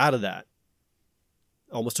out of that.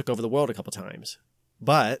 Almost took over the world a couple times.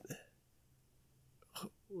 But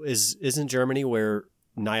isn't Germany where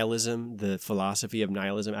nihilism, the philosophy of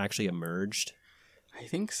nihilism, actually emerged? I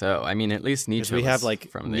think so. I mean, at least Nietzsche Because we have was like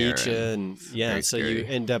from there. Nietzsche and very so you scary.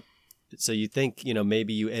 end up, so you think,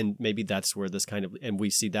 maybe that's where this kind of, and we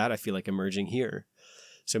see that I feel like emerging here.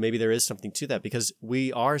 So maybe there is something to that, because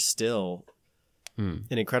we are still an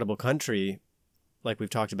incredible country, like we've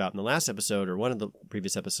talked about in the last episode or one of the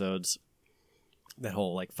previous episodes, that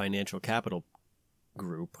whole like financial capital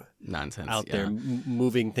group Nonsense. out there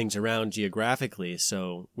moving things around geographically.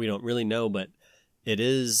 So we don't really know, but it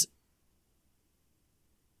is.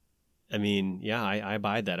 I mean, yeah, I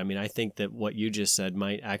buy that. I mean, I think that what you just said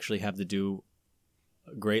might actually have to do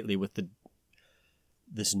greatly with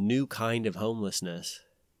this new kind of homelessness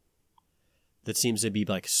that seems to be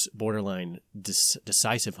like borderline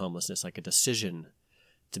decisive homelessness, like a decision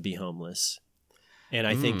to be homeless. And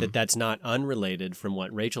I think that that's not unrelated from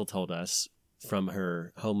what Rachel told us from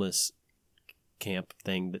her homeless camp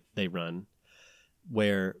thing that they run,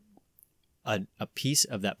 where a piece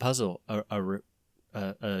of that puzzle,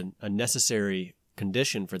 a necessary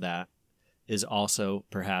condition for that is also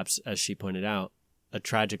perhaps, as she pointed out, a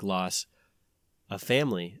tragic loss of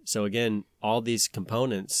family. So again, all these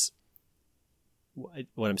components,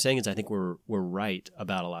 what I'm saying is I think we're right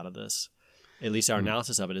about a lot of this. At least our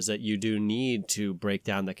analysis of it is that you do need to break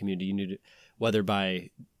down that community. You need to, whether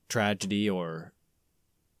by tragedy or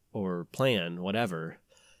plan, whatever.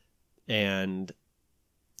 And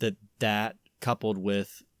that coupled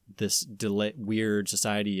with this weird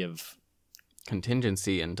society of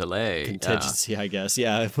contingency and delay. I guess.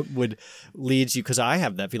 Yeah, would lead you, because I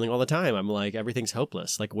have that feeling all the time. I'm like, everything's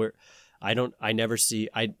hopeless. Like I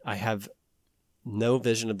have no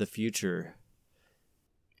vision of the future.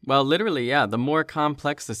 Well, literally, yeah. The more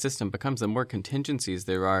complex the system becomes, the more contingencies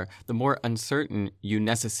there are, the more uncertain you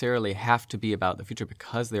necessarily have to be about the future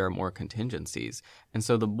because there are more contingencies. And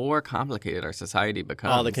so the more complicated our society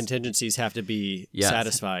becomes. All the contingencies have to be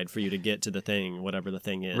satisfied for you to get to the thing, whatever the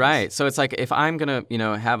thing is. Right. So it's like if I'm going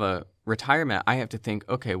to, have a retirement, I have to think,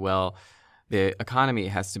 okay, well, the economy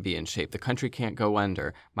has to be in shape. The country can't go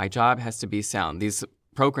under. My job has to be sound. These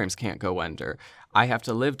programs can't go under. I have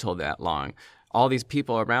to live till that long. All these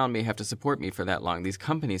people around me have to support me for that long. These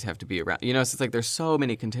companies have to be around. So it's like there's so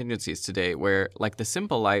many contingencies today where, like the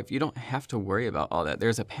simple life, you don't have to worry about all that.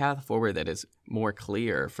 There's a path forward that is more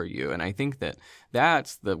clear for you. And I think that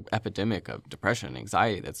that's the epidemic of depression and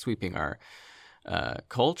anxiety that's sweeping our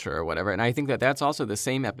culture or whatever. And I think that that's also the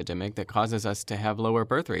same epidemic that causes us to have lower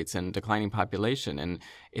birth rates and declining population. And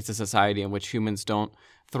it's a society in which humans don't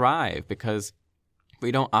thrive because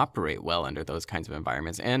we don't operate well under those kinds of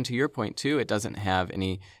environments. And to your point, too, it doesn't have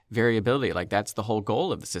any variability. Like that's the whole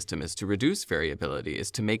goal of the system, is to reduce variability, is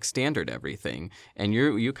to make standard everything. And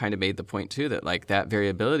you kind of made the point, too, that like that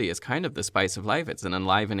variability is kind of the spice of life. It's an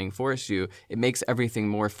enlivening force. It makes everything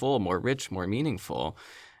more full, more rich, more meaningful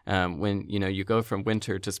when, you go from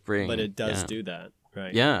winter to spring. But it does do that,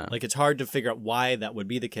 right? Yeah. Like it's hard to figure out why that would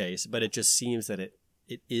be the case, but it just seems that it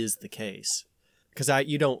is the case. Because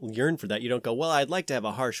you don't yearn for that. You don't go, well, I'd like to have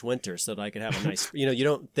a harsh winter so that I could have a nice, you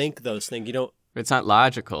don't think those things. You don't. It's not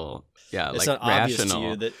logical. Yeah, it's like not rational. obvious to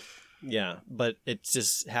you that, yeah, but it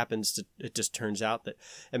just happens to, it just turns out that,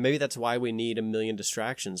 and maybe that's why we need a million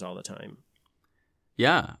distractions all the time.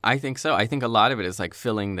 Yeah, I think so. I think a lot of it is like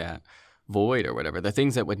filling that void or whatever, the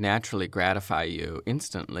things that would naturally gratify you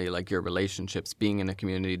instantly, like your relationships, being in a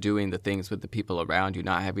community, doing the things with the people around you,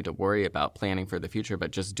 not having to worry about planning for the future,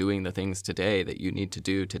 but just doing the things today that you need to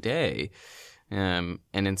do today. And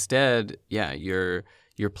instead, you're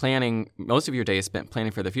planning, most of your day is spent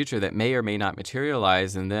planning for the future that may or may not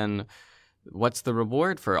materialize. And then what's the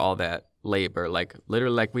reward for all that labor? Like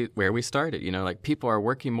literally like where we started, like people are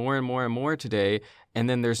working more and more and more today, and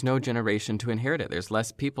then there's no generation to inherit it. There's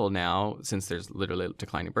less people now, since there's literally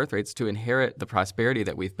declining birth rates, to inherit the prosperity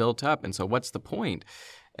that we've built up. And so what's the point?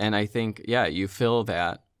 And I think, you fill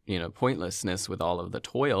that, pointlessness with all of the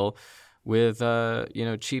toil with,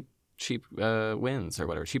 cheap wins or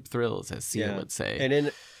whatever, cheap thrills, as Sia would say.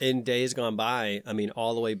 And in days gone by, I mean,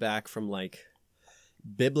 all the way back from like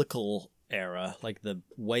biblical era, like the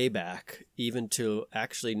way back, even to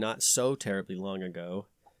actually not so terribly long ago,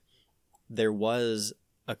 there was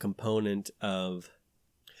a component of,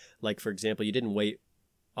 like, for example, you didn't wait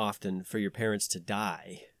often for your parents to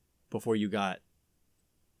die before you got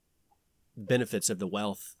benefits of the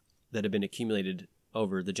wealth that had been accumulated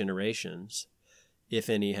over the generations, if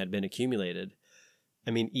any had been accumulated.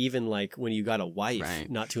 I mean, even like when you got a wife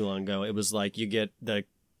not too long ago, it was like you get the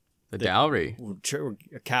dowry,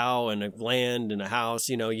 a cow and a land and a house.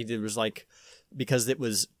 It was like, because it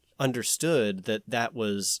was understood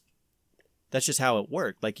that's just how it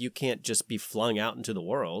worked. Like you can't just be flung out into the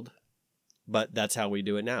world, but that's how we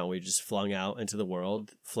do it now. We just flung out into the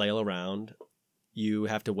world, flail around. You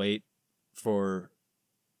have to wait for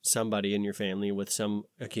somebody in your family with some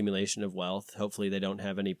accumulation of wealth. Hopefully they don't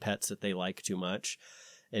have any pets that they like too much.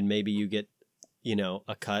 And maybe you get,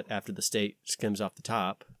 a cut after the state skims off the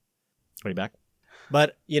top. Are you back?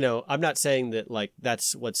 But, I'm not saying that like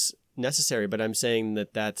that's what's necessary, but I'm saying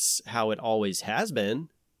that that's how it always has been.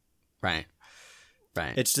 Right.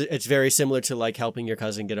 It's very similar to like helping your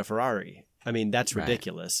cousin get a Ferrari. I mean, that's Right.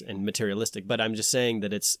 ridiculous and materialistic, but I'm just saying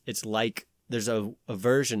that it's like there's a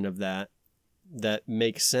version of that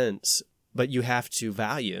makes sense, but you have to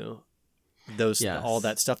value those Yes. all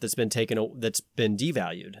that stuff that's been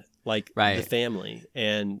devalued, like Right. the family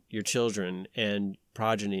and your children and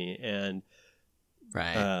progeny and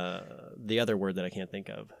Right. the other word that I can't think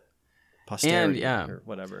of, posterity yeah. or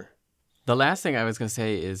whatever. The last thing I was going to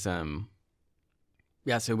say is,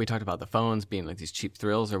 so we talked about the phones being like these cheap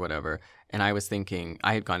thrills or whatever. And I was thinking,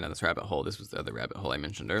 I had gone down this rabbit hole. This was the other rabbit hole I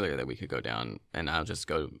mentioned earlier that we could go down, and I'll just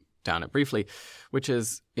go down it briefly, which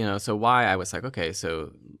is, so why I was like, okay,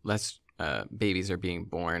 so less babies are being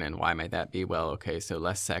born, and why might that be? Well, okay, so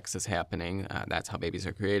less sex is happening. That's how babies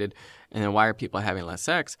are created. And then why are people having less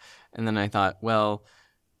sex? And then I thought, well,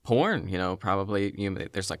 porn, probably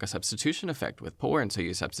there's like a substitution effect with porn. So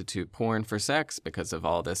you substitute porn for sex because of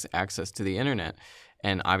all this access to the internet.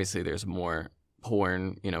 And obviously there's more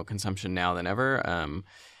porn, consumption now than ever.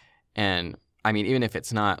 And I mean, even if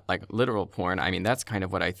it's not like literal porn, I mean, that's kind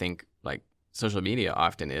of what I think like social media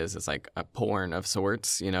often is. It's like a porn of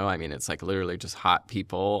sorts, I mean, it's like literally just hot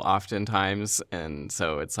people oftentimes. And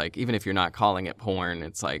so it's like, even if you're not calling it porn,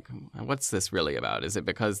 it's like, what's this really about? Is it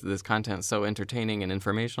because this content is so entertaining and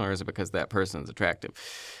informational, or is it because that person's attractive?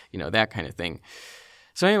 That kind of thing.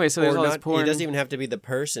 So anyway, so there's all this porn. It doesn't even have to be the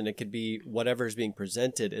person. It could be whatever is being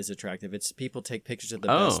presented is attractive. It's people take pictures of the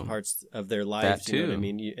best parts of their lives. That too. You know what I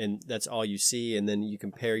mean? And that's all you see. And then you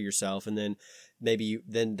compare yourself. And then maybe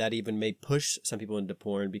then that even may push some people into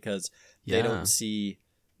porn because they don't see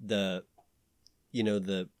the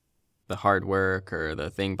hard work or the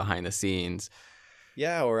thing behind the scenes.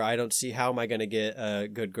 Yeah, or I don't see how am I going to get a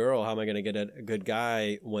good girl? How am I going to get a good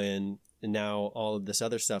guy when now all of this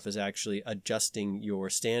other stuff is actually adjusting your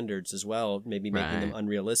standards as well, maybe making them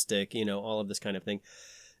unrealistic, all of this kind of thing.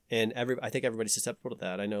 And I think everybody's susceptible to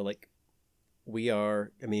that. I know like we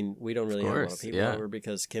are, I mean, we don't really have a lot of people over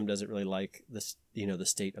because Kim doesn't really like this, the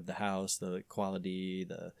state of the house, the quality,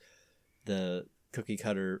 the cookie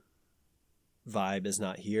cutter vibe is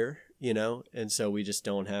not here, and so we just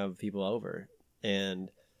don't have people over.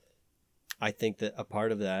 And I think that a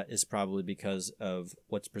part of that is probably because of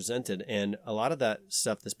what's presented, and a lot of that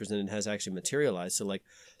stuff that's presented has actually materialized. So like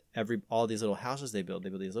all these little houses they build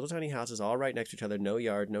these little tiny houses all right next to each other, no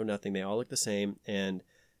yard, no nothing. They all look the same. And,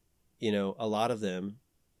 a lot of them,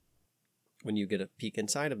 when you get a peek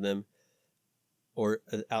inside of them or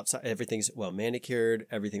outside, everything's manicured.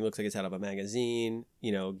 Everything looks like it's out of a magazine,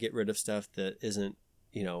 get rid of stuff that isn't,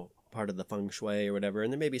 part of the feng shui or whatever.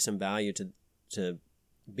 And there may be some value to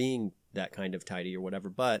being that kind of tidy or whatever,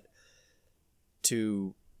 but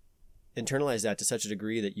to internalize that to such a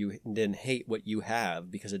degree that you then hate what you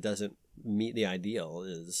have because it doesn't meet the ideal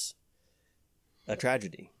is a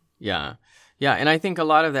tragedy. Yeah. And I think a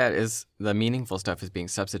lot of that is the meaningful stuff is being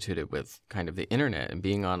substituted with kind of the internet and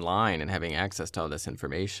being online and having access to all this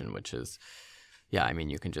information, which is, I mean,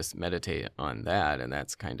 you can just meditate on that, and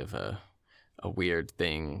that's kind of a weird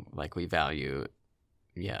thing. Like we value,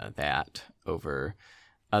 that over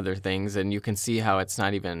other things, and you can see how it's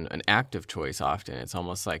not even an active choice often. It's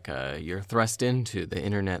almost like you're thrust into the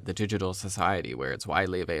internet, the digital society where it's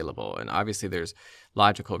widely available. And obviously there's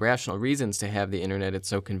logical, rational reasons to have the internet. It's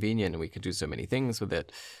so convenient and we could do so many things with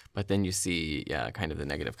it. But then you see, kind of the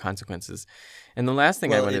negative consequences. And the last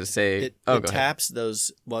thing I wanted to say... It taps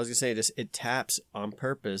those... Well, I was going to say, it taps on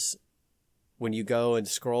purpose when you go and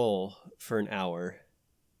scroll for an hour.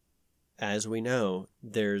 As we know,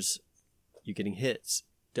 you're getting hits.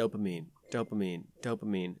 Dopamine,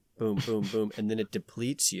 boom, boom, boom, and then it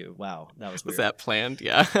depletes you. Wow, that was weird. Was that planned?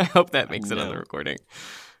 Yeah, I hope that makes it on the recording.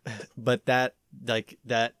 But that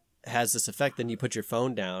has this effect. Then you put your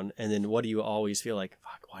phone down, and then what do you always feel like?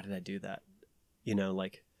 Fuck, why did I do that? And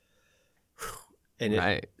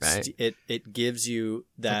it gives you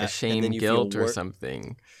that it's like a shame, and then you guilt, feel or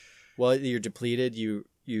something. Well, you're depleted.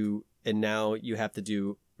 And now you have to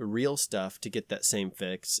do real stuff to get that same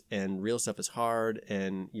fix, and real stuff is hard,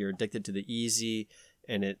 and you're addicted to the easy,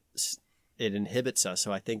 and it inhibits us.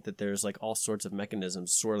 So I think that there's like all sorts of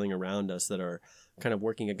mechanisms swirling around us that are kind of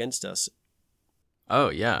working against us. Oh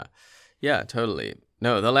yeah totally.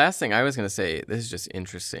 No, the last thing I was going to say, this is just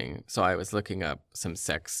interesting. So I was looking up some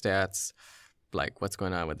sex stats, like what's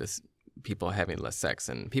going on with this, people having less sex,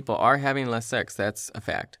 and people are having less sex. That's a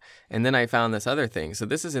fact. And then I found this other thing. So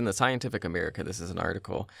this is in the Scientific American. This is an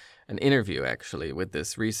article, an interview actually with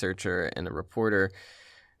this researcher and a reporter.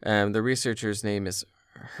 The researcher's name is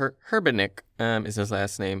Herbenik is his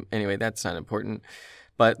last name. Anyway, that's not important.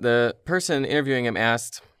 But the person interviewing him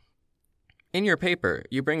asked, in your paper,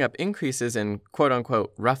 you bring up increases in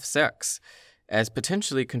quote-unquote rough sex as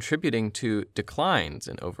potentially contributing to declines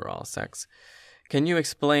in overall sex. Can you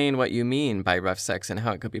explain what you mean by rough sex and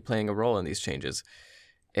how it could be playing a role in these changes?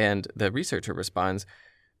 And the researcher responds,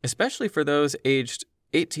 especially for those aged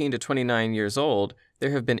 18 to 29 years old,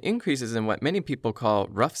 there have been increases in what many people call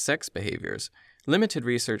rough sex behaviors. Limited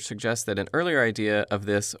research suggests that an earlier idea of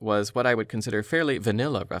this was what I would consider fairly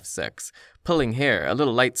vanilla rough sex, pulling hair, a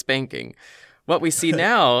little light spanking. What we see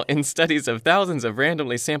now in studies of thousands of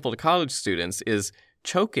randomly sampled college students is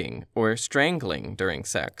choking or strangling during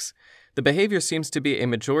sex. The behavior seems to be a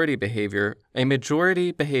majority behavior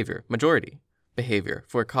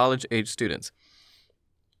for college-age students.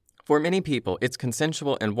 For many people, it's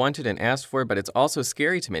consensual and wanted and asked for, but it's also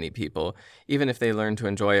scary to many people, even if they learn to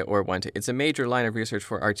enjoy it or want it. It's a major line of research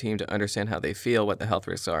for our team to understand how they feel, what the health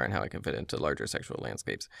risks are, and how it can fit into larger sexual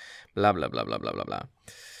landscapes. Blah, blah, blah, blah, blah, blah, blah.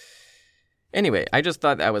 Anyway, I just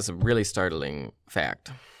thought that was a really startling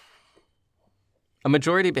fact. A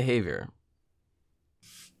majority behavior.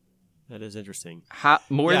 That is interesting.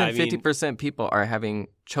 More than 50% people are having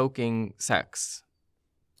choking sex.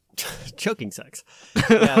 Choking sex.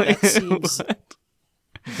 Yeah,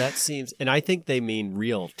 that seems, and I think they mean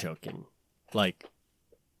real choking, like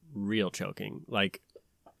real choking. Like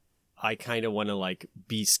I kind of want to like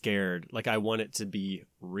be scared. Like I want it to be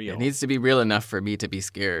real. It needs to be real enough for me to be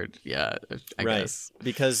scared. Yeah, I guess.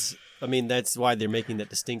 Because I mean that's why they're making that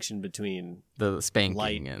distinction between the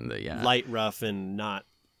spanking and the light rough and not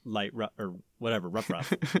light rough or whatever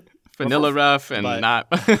rough. Vanilla rough and not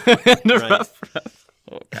and rough.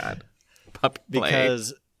 Oh, God. Puppy play.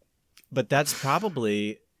 But that's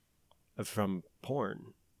probably from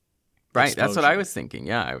porn. Right. Exposure. That's what I was thinking.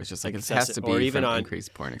 Yeah. I was just like, it has to be from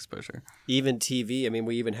increased porn exposure. Even TV. I mean,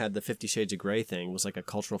 we even had the 50 Shades of Grey thing was like a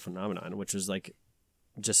cultural phenomenon, which was like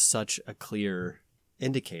just such a clear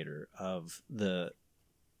indicator of the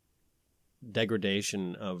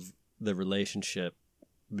degradation of the relationship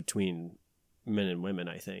between men and women,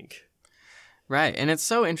 I think. Right. And it's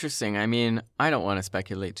so interesting. I mean, I don't want to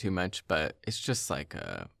speculate too much, but it's just like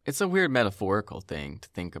it's a weird metaphorical thing to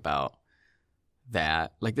think about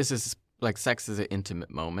that. Like this is like sex is an intimate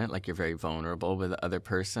moment. Like you're very vulnerable with the other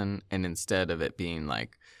person. And instead of it being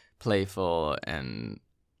like playful and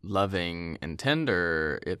loving and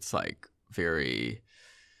tender, it's like very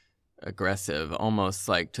aggressive, almost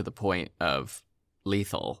like to the point of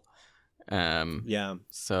lethal. Yeah.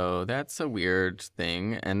 So that's a weird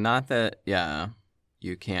thing, and not that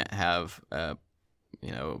you can't have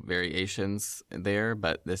variations there,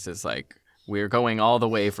 but this is like we're going all the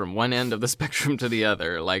way from one end of the spectrum to the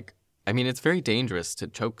other. Like, I mean, it's very dangerous to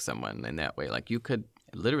choke someone in that way. Like, you could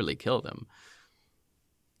literally kill them.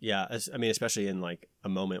 Yeah, I mean, especially in like a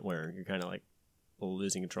moment where you're kind of like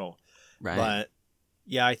losing control. Right. But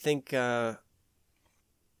yeah, I think I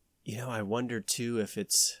wonder too if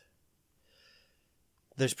it's.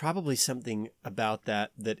 There's probably something about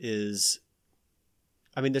that is,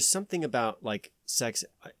 I mean, there's something about like sex.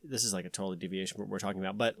 This is like a total deviation from what we're talking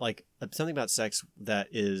about, but like something about sex that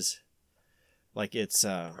is like, it's,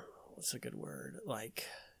 what's a good word? Like,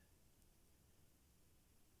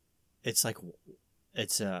 it's like,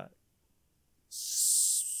 it's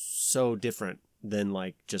so different than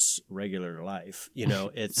like just regular life, you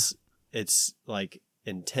know, it's like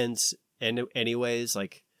intense and anyways,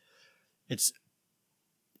 like it's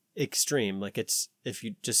extreme, like it's, if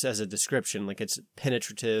you just as a description, like it's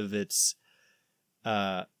penetrative, it's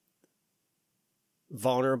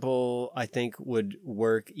vulnerable, I think would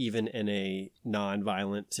work even in a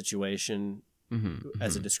non-violent situation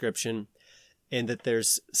as a description, and that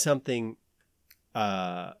there's something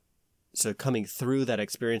so coming through that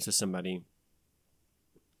experience with somebody,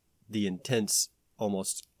 the intense,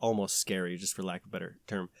 almost scary, just for lack of a better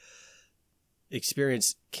term,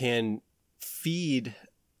 experience can feed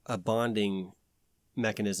a bonding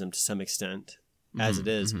mechanism to some extent, as it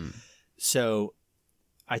is. So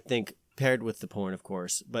I think paired with the porn, of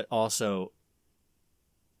course, but also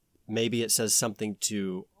maybe it says something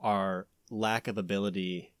to our lack of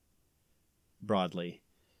ability broadly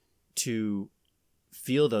to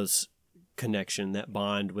feel those connection, that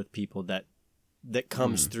bond with people that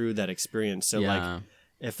comes through that experience. So like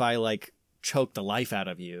if I like choke the life out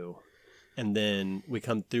of you and then we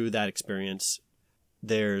come through that experience,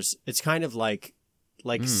 it's kind of like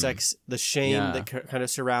sex, the shame that kind of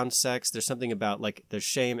surrounds sex. There's something about like there's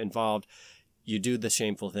shame involved. You do the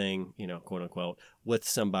shameful thing, you know, quote unquote, with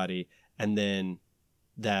somebody, and then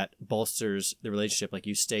that bolsters the relationship. Like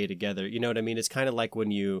you stay together. You know what I mean? It's kind of like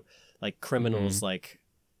when you like criminals like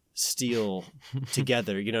steal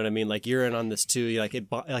together. You know what I mean? Like you're in on this too. You're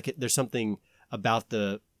there's something about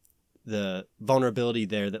the vulnerability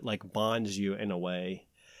there that like bonds you in a way,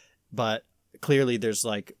 but clearly there's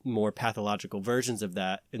like more pathological versions of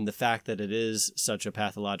that, in the fact that it is such a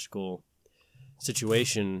pathological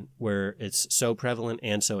situation where it's so prevalent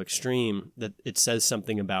and so extreme that it says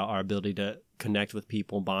something about our ability to connect with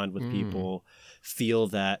people, bond with people, feel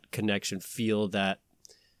that connection, feel that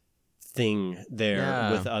thing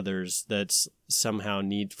there with others that's somehow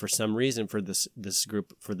need, for some reason, for this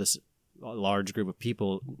group, for this large group of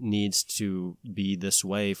people, needs to be this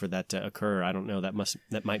way for that to occur. I don't know.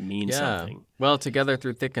 That might mean something. Well, together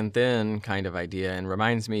through thick and thin kind of idea, and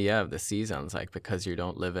reminds me of the seasons, like because you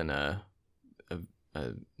don't live in a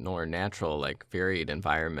more natural, like varied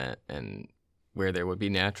environment, and where there would be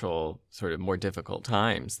natural sort of more difficult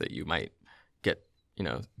times that you might get,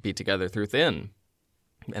 be together through thin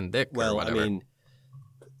and thick or whatever. I mean,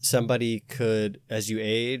 somebody could, as you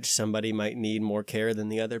age, somebody might need more care than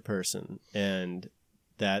the other person. And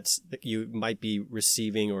you might be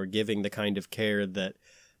receiving or giving the kind of care that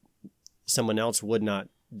someone else would not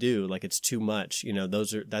do. Like it's too much,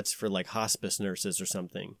 that's for like hospice nurses or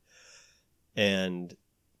something. And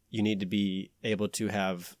you need to be able to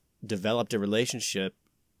have developed a relationship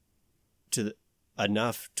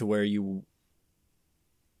enough to where you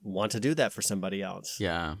want to do that for somebody else.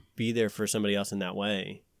 Yeah. Be there for somebody else in that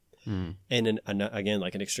way. And again,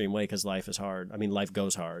 like an extreme way, because life is hard. I mean, life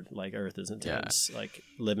goes hard. Like Earth is intense. Yeah. Like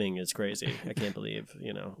living is crazy. I can't believe,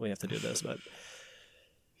 we have to do this, but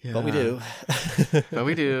we do. But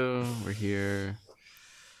we do. We're here.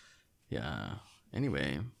 Yeah.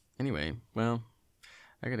 Anyway, well,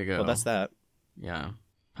 I gotta go. Well, that's that. Yeah.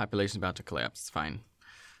 Population's about to collapse. It's fine.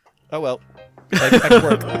 Oh, well. Back to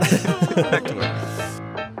work. Back to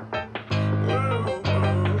work.